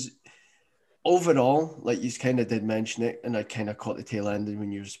 It was overall, like you kind of did mention it, and I kind of caught the tail end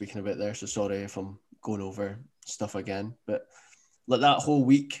when you were speaking about there. So sorry if I'm going over stuff again, but like that whole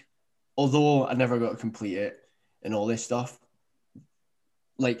week, although I never got to complete it and all this stuff.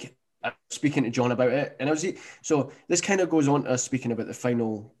 Like I was speaking to John about it, and so this kind of goes on to us speaking about the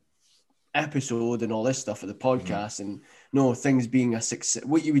final episode and all this stuff of the podcast, and things being a success,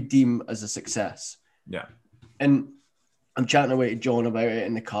 what you would deem as a success. Yeah. And I'm chatting away to John about it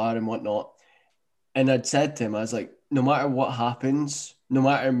in the car and whatnot, and I'd said to him, I was like, no matter what happens, no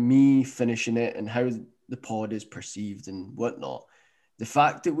matter me finishing it and how the pod is perceived and whatnot, the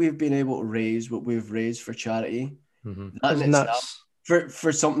fact that we've been able to raise what we've raised for charity, that in itself,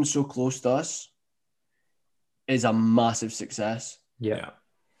 for something so close to us, is a massive success. Yeah.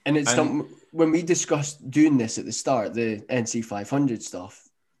 And it's something, when we discussed doing this at the start, the NC 500 stuff,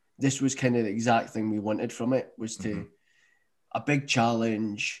 this was kind of the exact thing we wanted from it, was to a big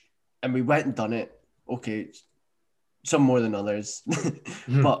challenge, and we went and done it. Okay, some more than others,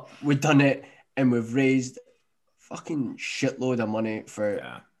 but we've done it, and we've raised fucking shitload of money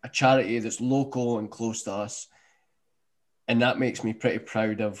for a charity that's local and close to us. And that makes me pretty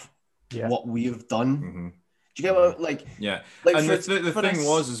proud of what we've done. Do you get what like? Yeah. Like and the thing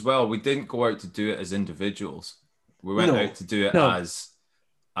was as well, we didn't go out to do it as individuals. We went out to do it as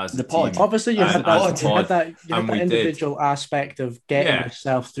the pod. Team. Obviously, you had that individual aspect of getting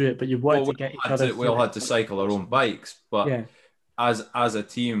yourself through it, but you wanted to get each other. We all had to cycle our own bikes, but as a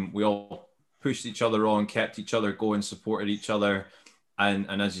team, we all pushed each other on, kept each other going, supported each other.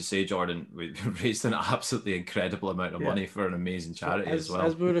 And as you say, Jordan, we raised an absolutely incredible amount of money for an amazing charity as well.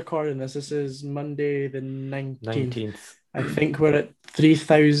 As we're recording this is Monday the 19th. I think we're at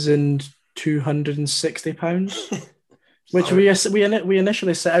 £3,260, which we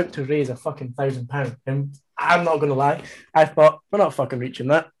initially set out to raise £1,000. And I'm not going to lie, I thought we're not fucking reaching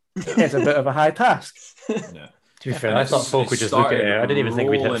that. It's a bit of a high task. Yeah. To be fair, I thought folk would just look at it. I didn't even think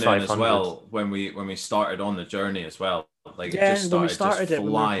we'd hit 500 as well when we started on the journey as well. Like when we started when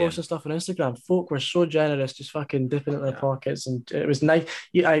we were posting stuff on Instagram, folk were so generous, just fucking dipping it in their pockets, and it was nice.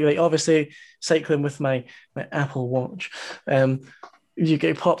 I like obviously cycling with my Apple Watch. You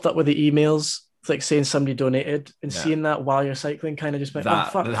get popped up with the emails like saying somebody donated, and seeing that while you're cycling kind of just went,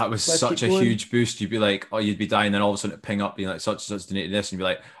 that was such a huge boost. You'd be like, oh, you'd be dying, then all of a sudden it ping up being like such and such donated this, and you'd be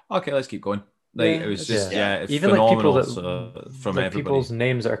like, okay, let's keep going. Like it was just it's even phenomenal. Like people that, from like everybody. People's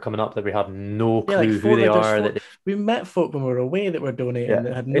names that are coming up that we have no clue like who they are. We met folk when we were away that were donating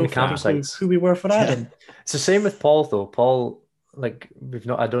that had no clue who we were for adding. It's the same with Paul though. Paul, like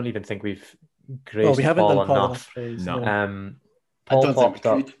I don't even think we've graced we haven't Paul done enough. No. Paul popped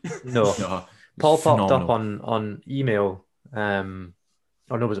up. No. Paul popped up on email. Or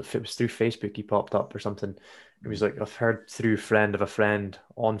no, it was through Facebook. He popped up or something. It was like, I've heard through friend of a friend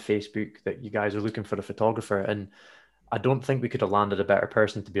on Facebook that you guys are looking for a photographer, and I don't think we could have landed a better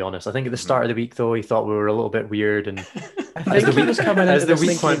person, to be honest. I think at the start of the week though, he thought we were a little bit weird, and I think he was coming into this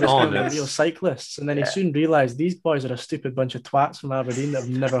thinking he was going to be real cyclists, and then he soon realised these boys are a stupid bunch of twats from Aberdeen that have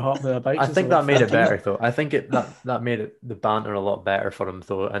never hopped on a bike. I think that made it better though. I think that made the banter a lot better for him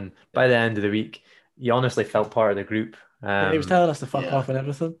though, and by the end of the week, he honestly felt part of the group. He was telling us to fuck off and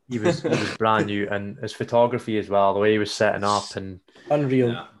everything. He was brand new, and his photography as well, the way he was setting up and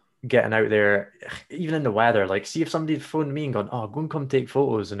unreal, getting out there, even in the weather. Like, see if somebody had phoned me and gone, "Oh, go and come take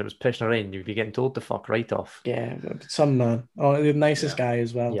photos," and it was pissing rain, you'd be getting told to fuck right off. Yeah, some man. Oh, the nicest guy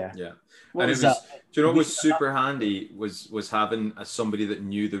as well. Yeah. And it was, do you know what was super handy was having somebody that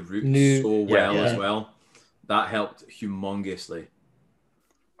knew the route so well as well. That helped humongously.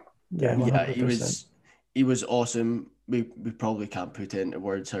 Yeah, he was awesome. We probably can't put into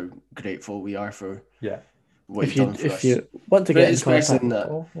words how grateful we are for what he's done for us. If you want to get in contact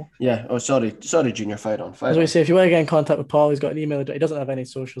sorry, Junior, fire on. I was going to say, if you want to get in contact with Paul, he's got an email address. He doesn't have any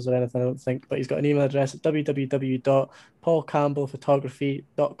socials or anything, I don't think, but he's got an email address at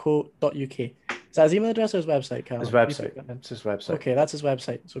www.paulcampbellphotography.co.uk. Is that his email address or his website, Callum? His website. It's his website. Okay, that's his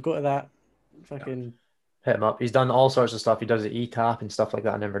website. So go to that. Fucking hit him up. He's done all sorts of stuff. He does the ETAP and stuff like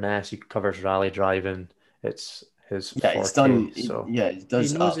that in Inverness. He covers rally driving. It's his he's done. He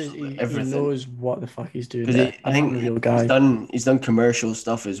does everything. He knows what the fuck he's doing. I think he's done commercial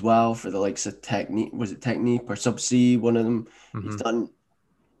stuff as well for the likes of Technique. Was it Technique or Subsea? One of them. Mm-hmm. He's done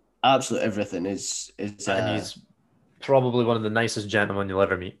absolutely everything. And he's probably one of the nicest gentlemen you'll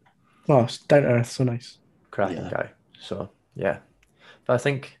ever meet. Oh, down to earth, so nice, cracking guy. So but I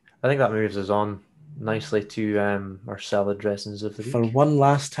think that moves us on nicely to our salad dressings of the week. For one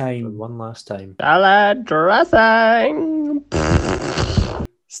last time. Salad dressing!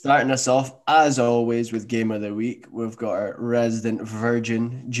 Starting us off, as always, with Game of the Week, we've got our resident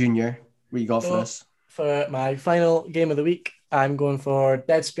virgin, Junior. What you got for us? For my final Game of the Week, I'm going for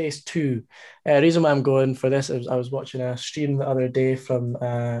Dead Space 2. The reason why I'm going for this is I was watching a stream the other day from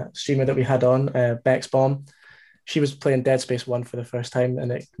a streamer that we had on, Bex Bomb. She was playing Dead Space 1 for the first time,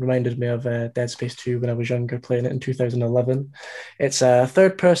 and it reminded me of Dead Space 2 when I was younger, playing it in 2011. It's a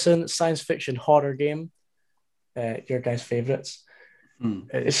third-person science fiction horror game. Your guys' favourites.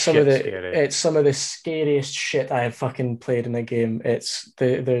 It's some of the scariest shit I have fucking played in a game.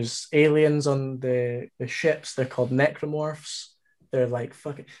 There's aliens on the ships. They're called necromorphs. They're like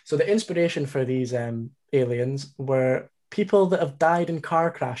fucking. So the inspiration for these aliens were people that have died in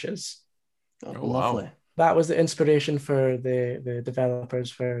car crashes. Oh, lovely. That was the inspiration for the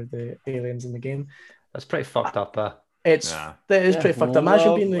developers for the aliens in the game. That's pretty fucked up. It is pretty fucked up.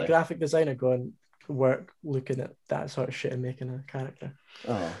 Imagine being the graphic designer going to work looking at that sort of shit and making a character.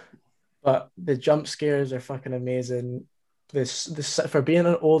 Oh. But the jump scares are fucking amazing. This for being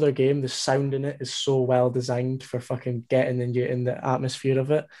an older game, the sound in it is so well designed for fucking getting in the atmosphere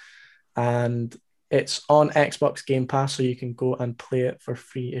of it. And it's on Xbox Game Pass, so you can go and play it for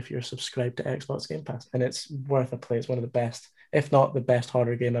free if you're subscribed to Xbox Game Pass. And it's worth a play. It's one of the best, if not the best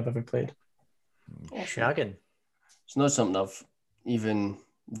horror game I've ever played. Shagging. It's not something I've even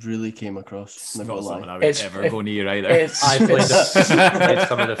really came across. It's not something I would ever go near either. I played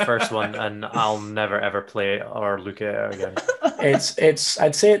some of the first one, and I'll never ever play it or look at it again. I'd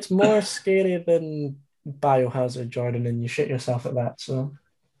say it's more scary than Biohazard, Jordan, and you shit yourself at that. So.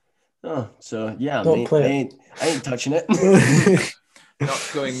 Oh, so yeah, Don't play I ain't touching it.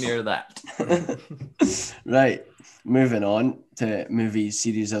 Not going near that. Right. Moving on to movie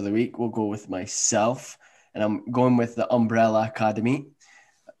series of the week, we'll go with myself, and I'm going with The Umbrella Academy.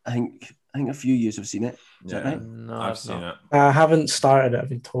 I think a few years have seen it. Is that right? No, I've seen it. I haven't started it. I've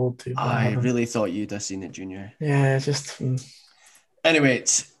been told to. I really thought you'd have seen it, Junior. Yeah, just. Anyway,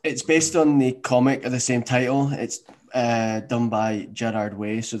 it's based on the comic of the same title. It's done by Gerard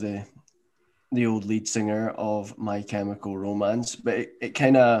Way, so the old lead singer of My Chemical Romance. But it's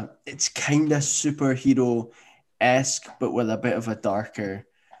kind of superhero-esque, but with a bit of a darker.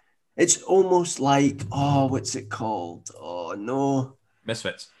 It's almost like what's it called? Oh no,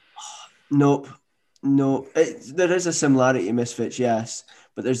 Misfits. Nope. There is a similarity to Misfits, yes,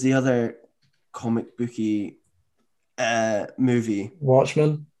 but there's the other comic booky movie.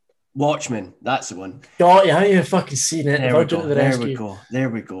 Watchmen, that's the one. God, you haven't even fucking seen it. Virgin to the Rescue. There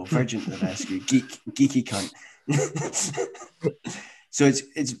we go. Virgin to the Rescue. Geeky cunt. So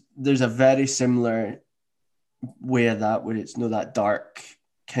it's there's a very similar way of that, where it's not that dark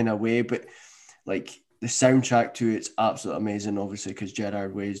kind of way, but like the soundtrack to it's absolutely amazing, obviously, because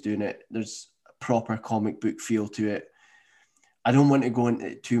Gerard Way is doing it. There's a proper comic book feel to it. I don't want to go into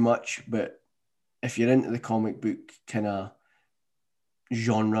it too much, but if you're into the comic book kind of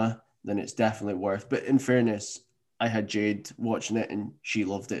genre, then it's definitely worth. But in fairness, I had Jade watching it and she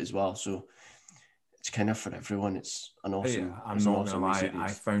loved it as well. So it's kind of for everyone. It's an awesome. I'm not gonna lie, I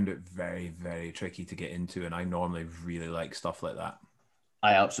found it very, very tricky to get into, and I normally really like stuff like that.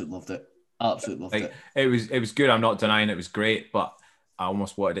 I absolutely loved it. It was good. I'm not denying it was great, but I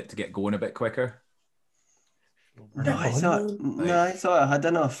almost wanted it to get going a bit quicker. No, I thought I had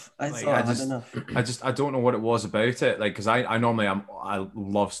enough. I don't know what it was about it. Like, because I normally I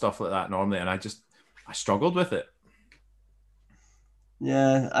love stuff like that normally, and I struggled with it.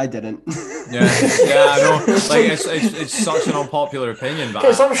 Yeah, I didn't. Yeah, I know. Like, it's such an unpopular opinion, but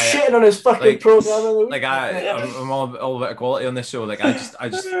because I'm shitting on his fucking program. Like I'm all about equality on this show. Like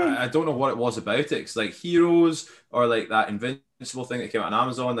I don't know what it was about it. It's like Heroes or like that Invincible thing that came out on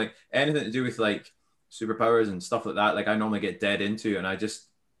Amazon. Like anything to do with like superpowers and stuff like that. Like I normally get dead into, and I just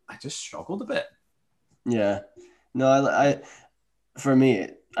struggled a bit. Yeah, no, I for me,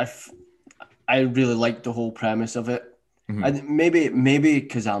 I really liked the whole premise of it. Mm-hmm. Maybe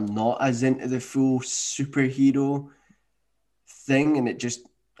because I'm not as into the full superhero thing, and it just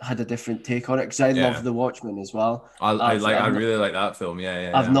had a different take on it. Because I love The Watchmen as well. I really like that film.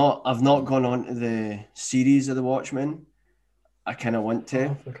 Yeah. I've not gone on to the series of The Watchmen. I kind of want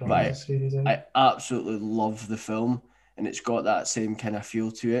to, but I absolutely love the film, and it's got that same kind of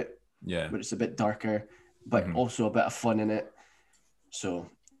feel to it. Yeah, but it's a bit darker, but also a bit of fun in it. So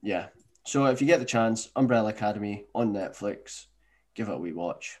yeah. So if you get the chance, Umbrella Academy on Netflix, give it a wee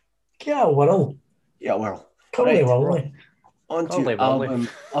watch. Yeah, well. On to album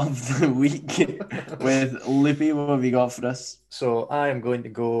of the week with Loopy. What have you got for us? So I am going to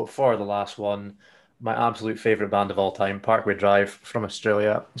go for the last one. My absolute favourite band of all time, Parkway Drive from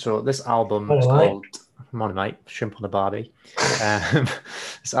Australia. So this album is called... Come on, mate. Shimp on the Barbie.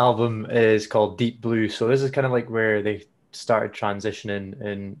 This album is called Deep Blue. So this is kind of like where they started transitioning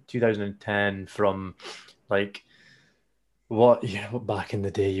in 2010 from like what back in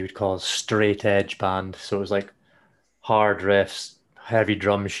the day you would call a straight edge band. So it was like hard riffs, heavy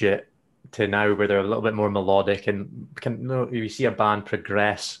drum shit, to now where they're a little bit more melodic, and you see a band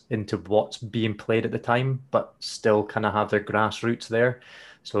progress into what's being played at the time, but still kind of have their grassroots there.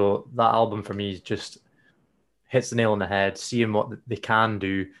 So that album for me just hits the nail on the head, seeing what they can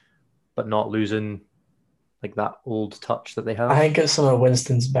do, but not losing like that old touch that they have. I think it's some of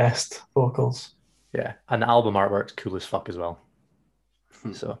Winston's best vocals. Yeah, and the album artwork's cool as fuck as well.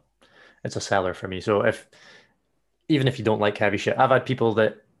 So it's a seller for me. So even if you don't like heavy shit, I've had people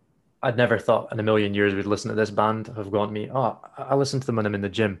that I'd never thought in a million years would listen to this band have gone to me, I listen to them when I'm in the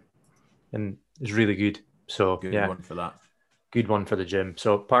gym, and it's really good. So good one for that. Good one for the gym.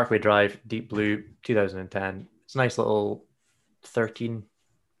 So Parkway Drive, Deep Blue, 2010. It's a nice little 13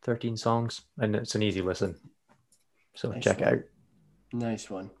 songs, and it's an easy listen. So check it out. Nice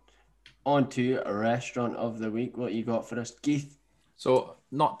one. On to a restaurant of the week. What you got for us, Keith? So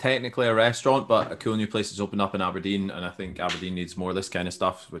not technically a restaurant, but a cool new place has opened up in Aberdeen, and I think Aberdeen needs more of this kind of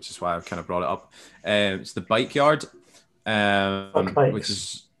stuff, which is why I've kind of brought it up. It's the Bike Yard, which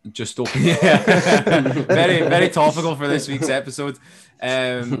is just open. very, very topical for this week's episode.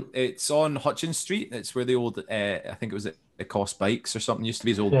 It's on Hutchins Street. It's where the old, I think it was it cost bikes or something, used to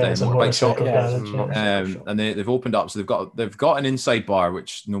be his old motorbike shop. And they've opened up, so they've got an inside bar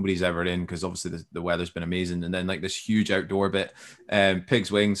which nobody's ever in, because obviously the weather's been amazing, and then like this huge outdoor bit.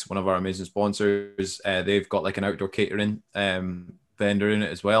 Pigs Wings, one of our amazing sponsors, they've got like an outdoor catering vendor in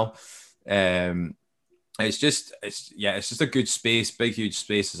it as well. It's just a good space, big huge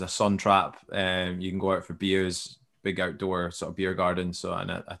space. It's a sun trap. You can go out for beers, big outdoor sort of beer garden. So,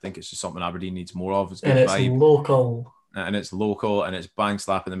 and I think it's just something Aberdeen needs more of. It's good and vibe. Local. And it's local, and it's bang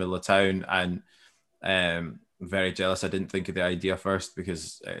slap in the middle of town. And very jealous I didn't think of the idea first,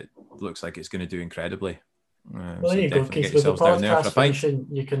 because it looks like it's going to do incredibly. Well, there you go, Keith. With the podcast function,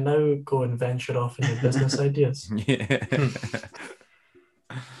 you can now go and venture off into business ideas. Yeah.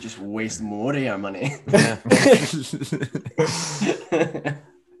 Just waste more of your money. Yeah.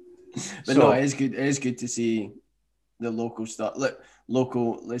 But no, it is good. It is good to see the local stuff. Look,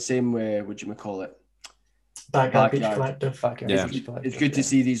 local, the same way, what do you call it? Backyard Beach Collective. Yeah. It's good to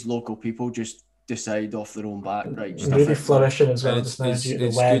see these local people just decide off their own back, right? It's really flourishing as well. It's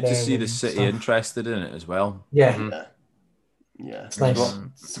good to see the city interested in it as well. Yeah. Yeah. It's nice.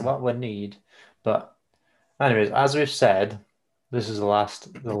 It's what we need. But anyways, as we've said, this is the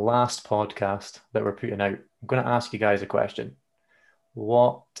last podcast that we're putting out. I'm going to ask you guys a question.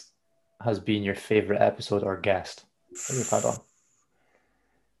 What has been your favorite episode or guest that you've had on?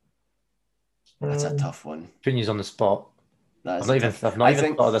 That's a tough one. Putting you on the spot. I've not even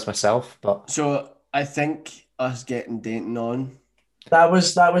thought of this myself, but so I think us getting Dayton on. That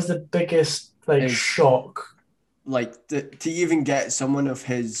was the biggest shock. Like to even get someone of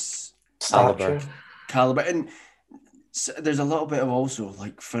his caliber, and there's a little bit of also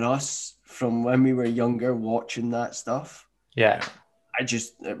like for us from when we were younger watching that stuff. Yeah,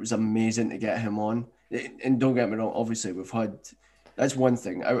 it was amazing to get him on. And don't get me wrong, obviously that's one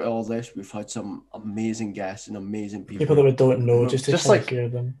thing. Out of all this, we've had some amazing guests and amazing people that we don't know, just like hear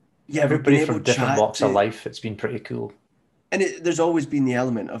them. Yeah, everybody from different walks of life. It's been pretty cool. And there's always been the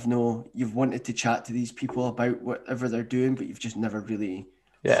element of you've wanted to chat to these people about whatever they're doing, but you've just never really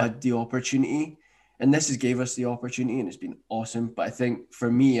had the opportunity. And this has gave us the opportunity, and it's been awesome. But I think for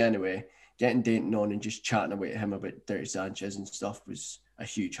me anyway, getting Dayton on and just chatting away to him about Dirty Sanchez and stuff was a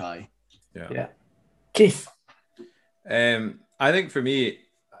huge high. Yeah. Keith. I think for me,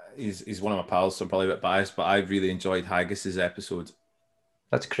 he's one of my pals, so I'm probably a bit biased, but I've really enjoyed Haggis's episode.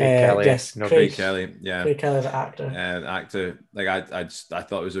 That's Craig Kelly. Yes, Craig Kelly. Yeah, Craig Kelly, the actor. Actor. Like I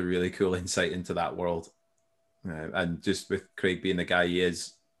thought it was a really cool insight into that world, and just with Craig being the guy he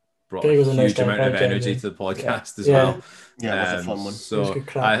is, brought a huge amount of energy to the podcast as well. Yeah, it was a fun one. So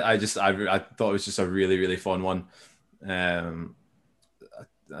I thought it was just a really, really fun one.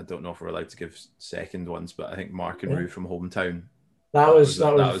 I don't know if we're allowed to give second ones, but I think Mark and Rue from Hometown. That was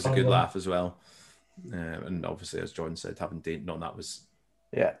a good laugh as well. And obviously, as John said, having Dayton on that was.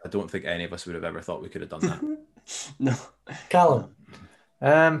 Yeah, I don't think any of us would have ever thought we could have done that. No, Callum.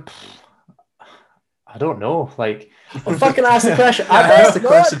 I don't know. Like, I'm fucking asked the question.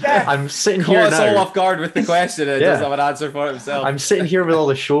 I'm sitting here now. All off guard with the question. It doesn't have an answer for it himself. I'm sitting here with all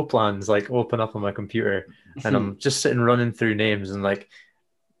the show plans like open up on my computer, and I'm just sitting running through names, and like,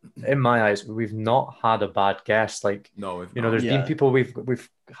 in my eyes, we've not had a bad guest. Like, no, there's been people we've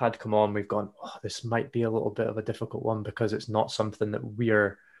had come on. We've gone, this might be a little bit of a difficult one because it's not something that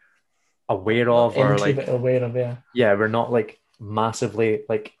we're aware of or like aware of. Yeah, we're not like massively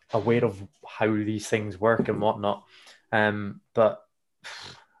like aware of how these things work and whatnot. But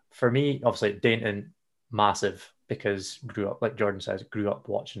for me, obviously, Dayton, massive because grew up, like Jordan says, grew up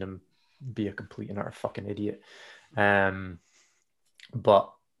watching him be a complete and utter fucking idiot.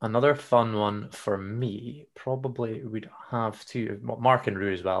 But another fun one for me probably would have to Mark and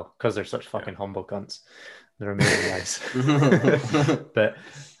Rue as well because they're such fucking humble cunts. They're amazing guys. But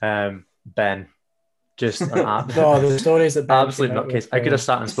Ben, just the stories that Ben absolute nutcase. I could have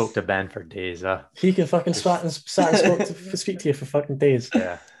sat and spoke to Ben for days. He can fucking sat and speak to you for fucking days.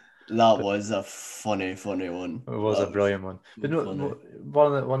 Yeah. That was a funny one. It was a brilliant one. But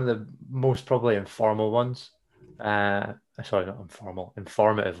one of the most probably informal ones. Sorry, not informal.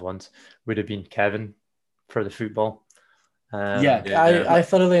 Informative ones would have been Kevin for the football. I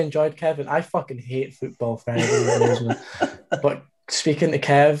thoroughly enjoyed Kevin. I fucking hate football for anyone that knows me. But speaking to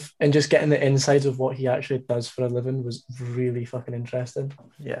Kev and just getting the insides of what he actually does for a living was really fucking interesting.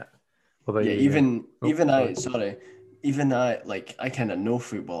 Yeah. Even I like I kind of know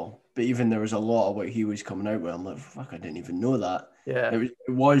football, but even there was a lot of what he was coming out with. I'm like, fuck, I didn't even know that. Yeah. It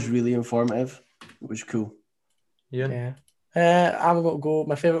was really informative. It was cool. Yeah. I'm going to go.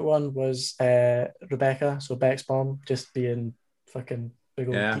 My favourite one was Rebecca. So Bexbaum, just being fucking big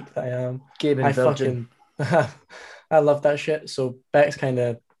old geek that I am. I love that shit. So Bex kind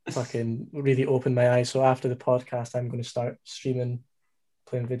of fucking really opened my eyes. So after the podcast, I'm going to start streaming,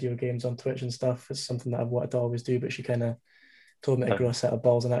 playing video games on Twitch and stuff. It's something that I've wanted to always do, but she kind of told me to grow a set of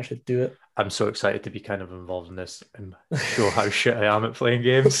balls and actually do it. I'm so excited to be kind of involved in this and show how shit I am at playing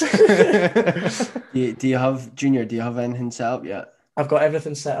games. Do you have anything set up yet? I've got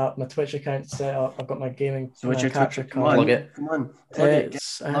everything set up. My Twitch account set up. I've got my gaming capture card. Plug it. Come on.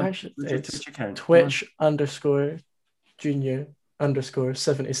 It's Twitch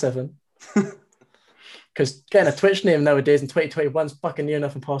 _junior_77. Because getting a Twitch name nowadays in 2021 is fucking near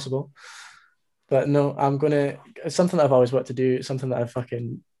enough impossible. But no, it's something that I've always wanted to do. It's something that I've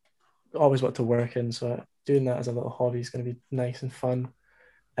fucking always wanted to work in. So doing that as a little hobby is going to be nice and fun.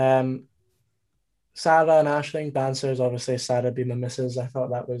 Sarah and Aisling, dancers, obviously Sarah being my missus. I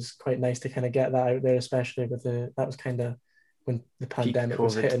thought that was quite nice to kind of get that out there, especially with that was kind of when the pandemic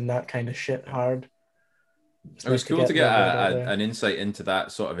was hitting that kind of shit hard. It was cool to get an insight into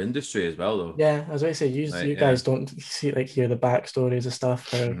that sort of industry as well, though. Yeah, I was going to say, you guys don't hear the backstories of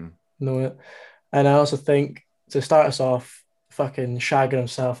stuff or know it. And I also think, to start us off, fucking Shagger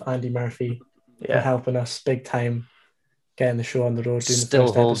himself, Andy Murphy, for helping us big time getting the show on the road.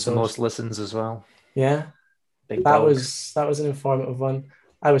 Still holds the most listens as well. Yeah, that was an informative one.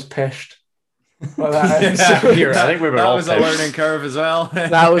 I was pissed. I think we were that was pissed. A learning curve as well.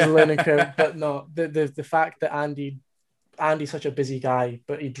 That was a learning curve, but no, the fact that Andy's such a busy guy,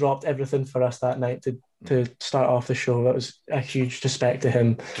 but he dropped everything for us that night to start off the show. That was a huge respect to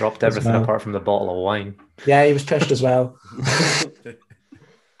him. Dropped everything apart from the bottle of wine. Yeah, he was pissed as well.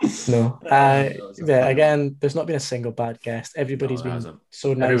 No, again, there's not been a single bad guest. Everybody's been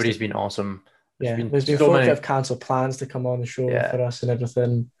so nice. Everybody's been awesome. There's been folk that have cancelled plans to come on the show for us and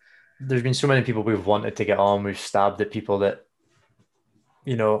everything. There's been so many people we've wanted to get on. We've stabbed at people that,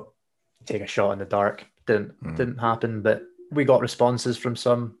 take a shot in the dark. Didn't happen, but we got responses from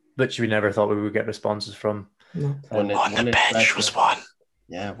some, which we never thought we would get responses from. No. On the bench was one.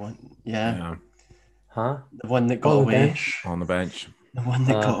 Yeah, one. Yeah. Huh? The one that got away. On the bench. The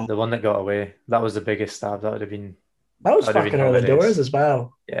one that got away. That was the biggest stab. That would have been. That was fucking early doors as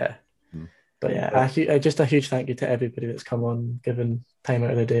well. Yeah. But just a huge thank you to everybody that's come on, given time out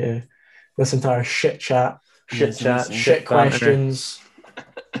of the day to listen to our shit chat, shit questions.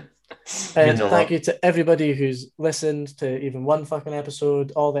 And thank you to everybody who's listened to even one fucking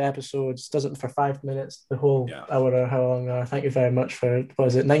episode, all the episodes, doesn't for 5 minutes, the whole hour or how long they are. Thank you very much for,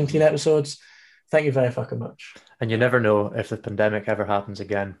 19 episodes? Thank you very fucking much. And you never know, if the pandemic ever happens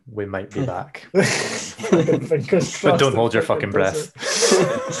again, we might be back. But don't hold your fucking breath.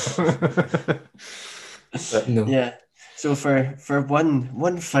 No. Yeah. So for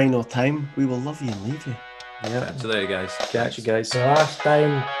one final time, we will love you and leave you. Yeah. Catch you later, guys. Catch you guys. The last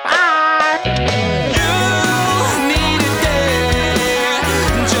time. Bye.